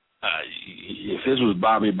if this was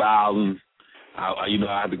Bobby Bowden, I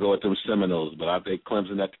had to go with them Seminoles, but I think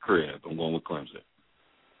Clemson at the crib. I'm going with Clemson.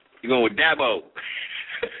 You're going with Dabo.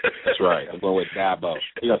 That's right. I'm going with Dabo.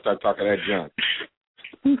 You got to start talking that junk.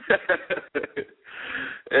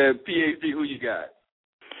 PhD, who you got?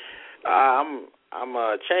 I'm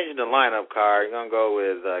changing the lineup card. I'm gonna go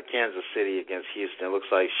with Kansas City against Houston. It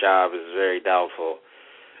looks like Schaub is very doubtful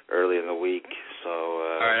early in the week. So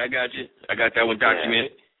all right, I got you. I got that one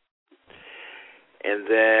documented. And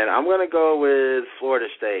then I'm going to go with Florida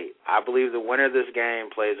State. I believe the winner of this game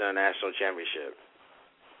plays in a national championship.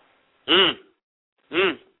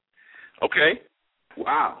 Okay.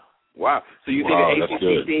 Wow. So you think an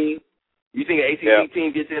ACC team? You think an ACC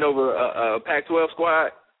team gets in over a Pac-12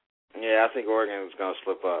 squad? Yeah, I think Oregon is going to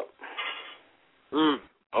slip up.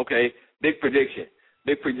 Okay. Big prediction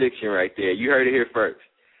right there. You heard it here first.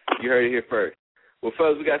 Well,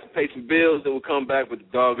 fellas, we got to pay some bills, and we'll come back with the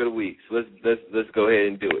dog of the week. So let's go ahead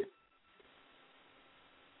and do it.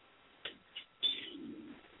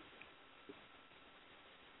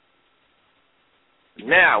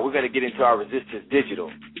 Now we're going to get into our Resistance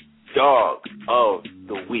Digital Dog of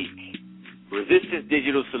the Week. Resistance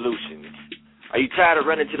Digital Solutions. Are you tired of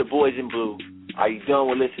running to the boys in blue? Are you done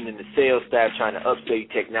with listening to sales staff trying to upsell you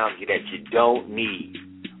technology that you don't need?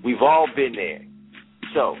 We've all been there.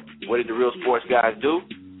 So, what did the Real Sports guys do?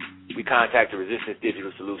 We contacted Resistance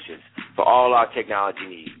Digital Solutions for all our technology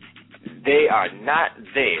needs. They are not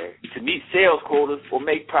there to meet sales quotas or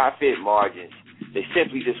make profit margins. They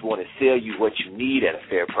simply just want to sell you what you need at a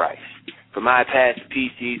fair price. From iPads to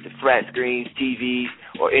PCs to flat screens, TVs,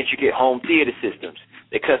 or intricate home theater systems,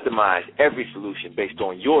 they customize every solution based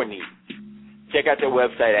on your needs. Check out their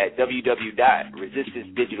website at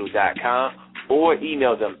www.resistancedigital.com or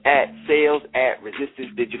email them at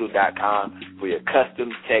sales@resistancedigital.com for your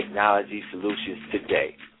custom technology solutions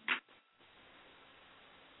today.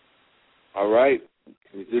 All right.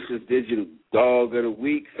 Resistance Digital Dog of the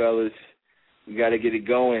Week, fellas. We got to get it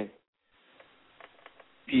going.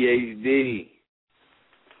 PhD.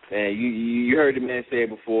 Man, you heard the man say it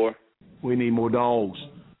before. We need more dogs.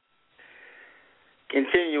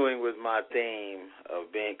 Continuing with my theme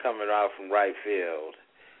of coming out from right field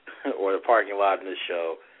or the parking lot in the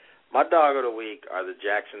show, my dog of the week are the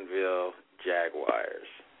Jacksonville Jaguars.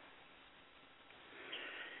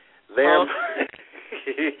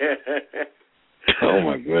 Oh,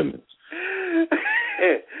 my goodness.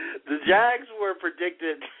 The Jags were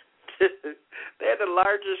predicted they had the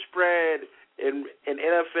largest spread in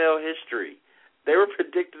NFL history. They were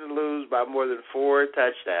predicted to lose by more than 4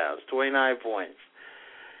 touchdowns, 29 points.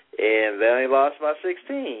 And they only lost by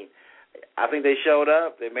 16. I think they showed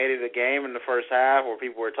up. They made it a game in the first half where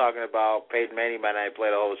people were talking about Peyton Manning might not play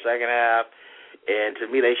the whole second half. And to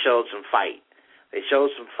me, they showed some fight.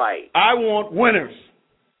 I want winners.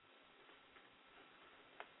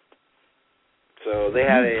 So they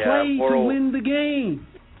had a moral. To win the game.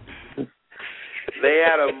 They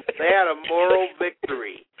had a moral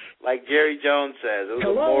victory, like Jerry Jones says. It was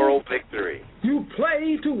a moral victory. You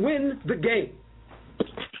play to win the game.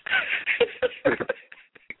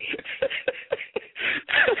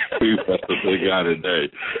 We messed the big guy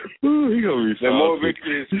today. Ooh, he gonna be more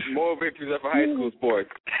victories up for high school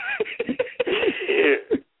sports.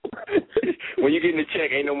 When you get in the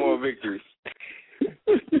check, ain't no more victories.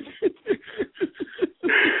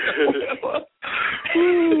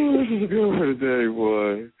 This is a good one today,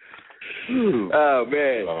 boy. Oh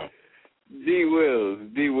man, D Wills,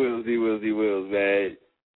 man.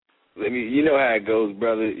 You know how it goes,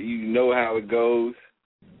 brother. You know how it goes.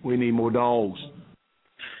 We need more dogs.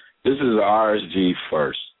 This is RSG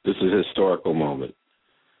first. This is a historic moment.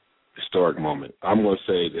 I'm going to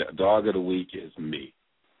say the dog of the week is me.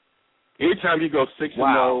 Anytime you go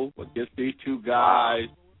 6-0 against these two guys,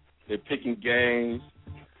 they're picking games,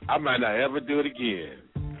 I might not ever do it again.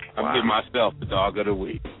 I'm giving myself the dog of the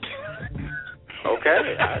week.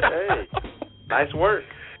 Okay. Hey, nice work.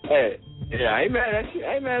 Hey, yeah, I ain't mad at you.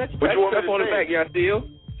 What you want me to on the say? back, y'all steal.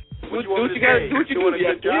 What you doing a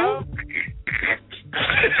good job?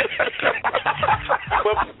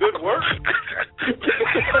 Good work.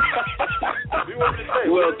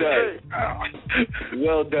 Well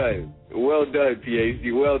done,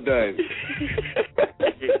 PhD. Well done.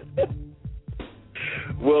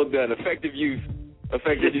 Well done. Effective use of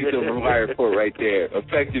the wire report right there.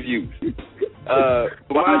 Effective use. My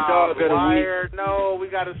dog the wire. No, we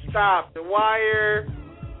got to stop. The wire.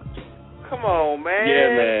 Come on, man.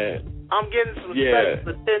 Yeah, man. I'm getting some special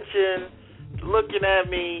attention. Looking at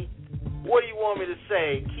me. What do you want me to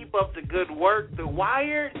say? Keep up the good work. The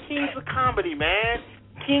Wire, Kings of Comedy, man.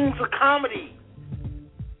 Kings of Comedy.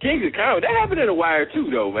 That happened in The Wire,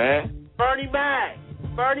 too, though, man. Bernie Mac.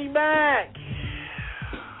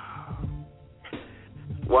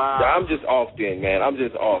 Wow. So I'm just off then, man. I'm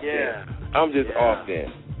just off then.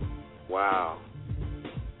 Wow.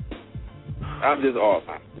 I'm just off.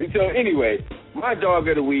 So, anyway, my dog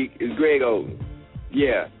of the week is Greg Oden.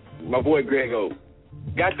 Yeah, my boy Greg Oden.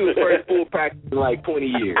 Got through his first full practice in like 20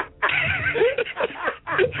 years.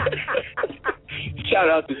 Shout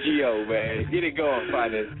out to Gio, man. Get it going,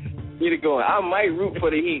 partner. get it going. I might root for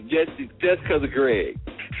the Heat just because of Greg.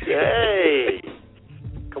 Hey,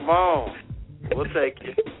 come on. We'll take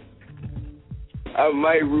it. I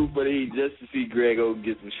might root for the Heat just to see Greg Oden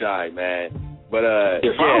get some shine, man. But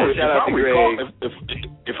shout out to Greg.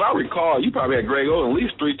 If I recall, you probably had Greg Oden at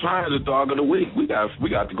least 3 times the dog of the week. We got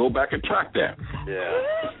to go back and track that.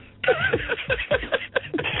 Yeah.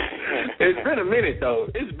 It's been a minute, though.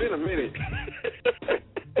 It's been a minute.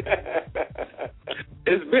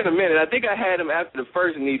 I think I had him after the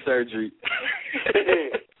first knee surgery.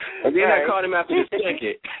 And then I caught him after the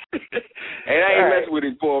second. And I ain't messing with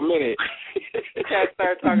him for a minute. The cat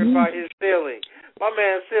started talking about his ceiling. My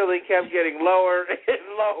man's ceiling kept getting lower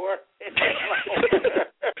and lower and lower.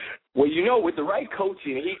 Well, with the right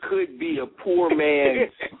coaching, he could be a poor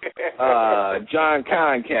man's John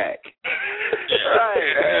Concac.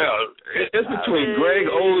 Right. Yeah. It's between Greg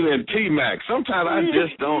Oden and T-Mac. Sometimes I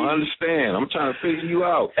just don't understand. I'm trying to figure you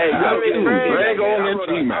out. Hey, Greg Oden and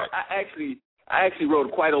T-Mac. I actually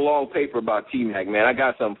wrote quite a long paper about T-Mac, man. I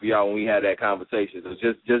got something for y'all when we had that conversation. So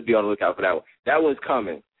just be on the lookout for that one. That one's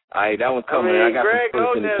coming. That one's coming. I got Greg some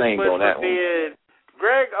Oden in the same on that one.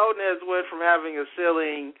 Greg Oden has went from having a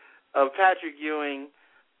ceiling of Patrick Ewing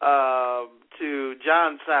to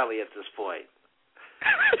John Sally at this point.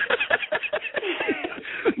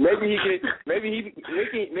 Maybe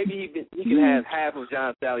he can have half of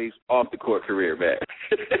John Sally's off the court career back.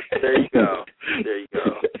 There you go.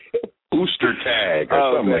 Ooster tag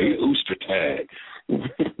or something like Ooster tag.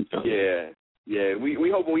 Yeah.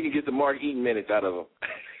 We hoping we can get some Mark Eaton minutes out of him.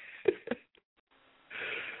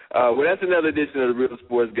 Well, that's another edition of the Real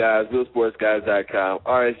Sports Guys, realsportsguys.com,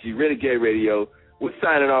 RSG Renegade Radio. We're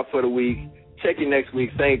signing off for the week. Check you next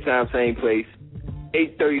week, same time, same place,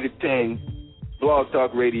 8:30 to 10, Blog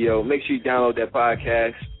Talk Radio. Make sure you download that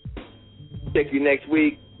podcast. Check you next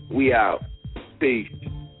week. We out. Peace.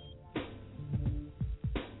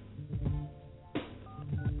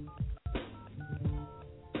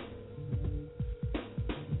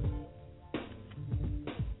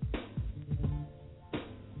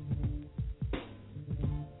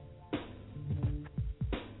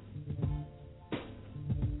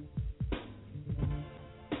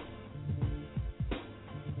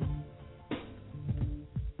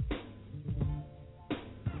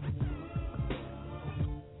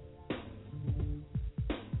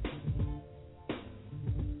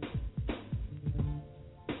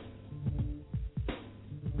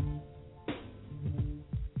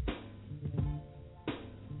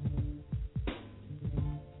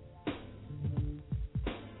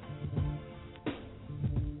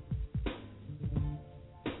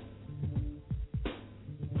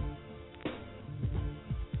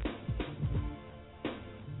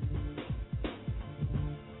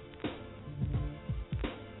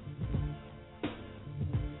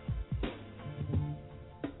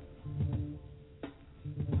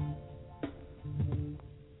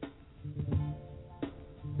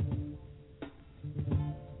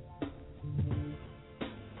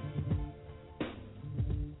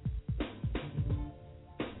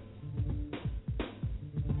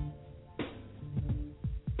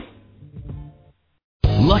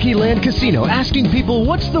 Lucky Land Casino, asking people,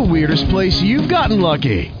 what's the weirdest place you've gotten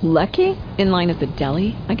lucky? Lucky? In line at the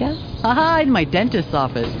deli, I guess? Aha, in my dentist's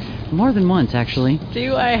office. More than once, actually.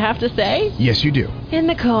 Do I have to say? Yes, you do. In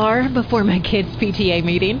the car before my kids' PTA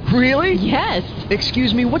meeting. Really? Yes.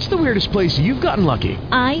 Excuse me, what's the weirdest place you've gotten lucky?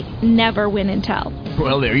 I never win and tell.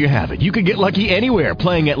 Well, there you have it. You can get lucky anywhere,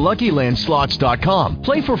 playing at LuckyLandSlots.com.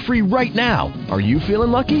 Play for free right now. Are you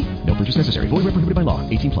feeling lucky? No purchase necessary. Void where prohibited by law.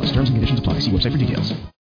 18+. Terms and conditions apply. See website for details.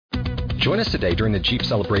 Join us today during the Jeep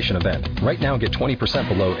Celebration event. Right now, get 20%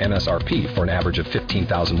 below MSRP for an average of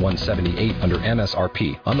 $15,178 under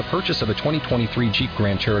MSRP on the purchase of a 2023 Jeep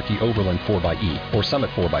Grand Cherokee Overland 4xE or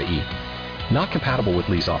Summit 4xE. Not compatible with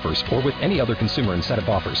lease offers or with any other consumer incentive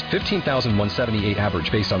offers. $15,178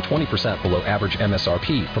 average based on 20% below average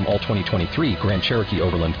MSRP from all 2023 Grand Cherokee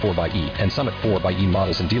Overland 4xE and Summit 4xE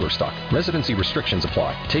models in dealer stock. Residency restrictions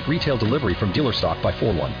apply. Take retail delivery from dealer stock by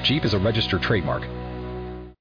 4/1. Jeep is a registered trademark.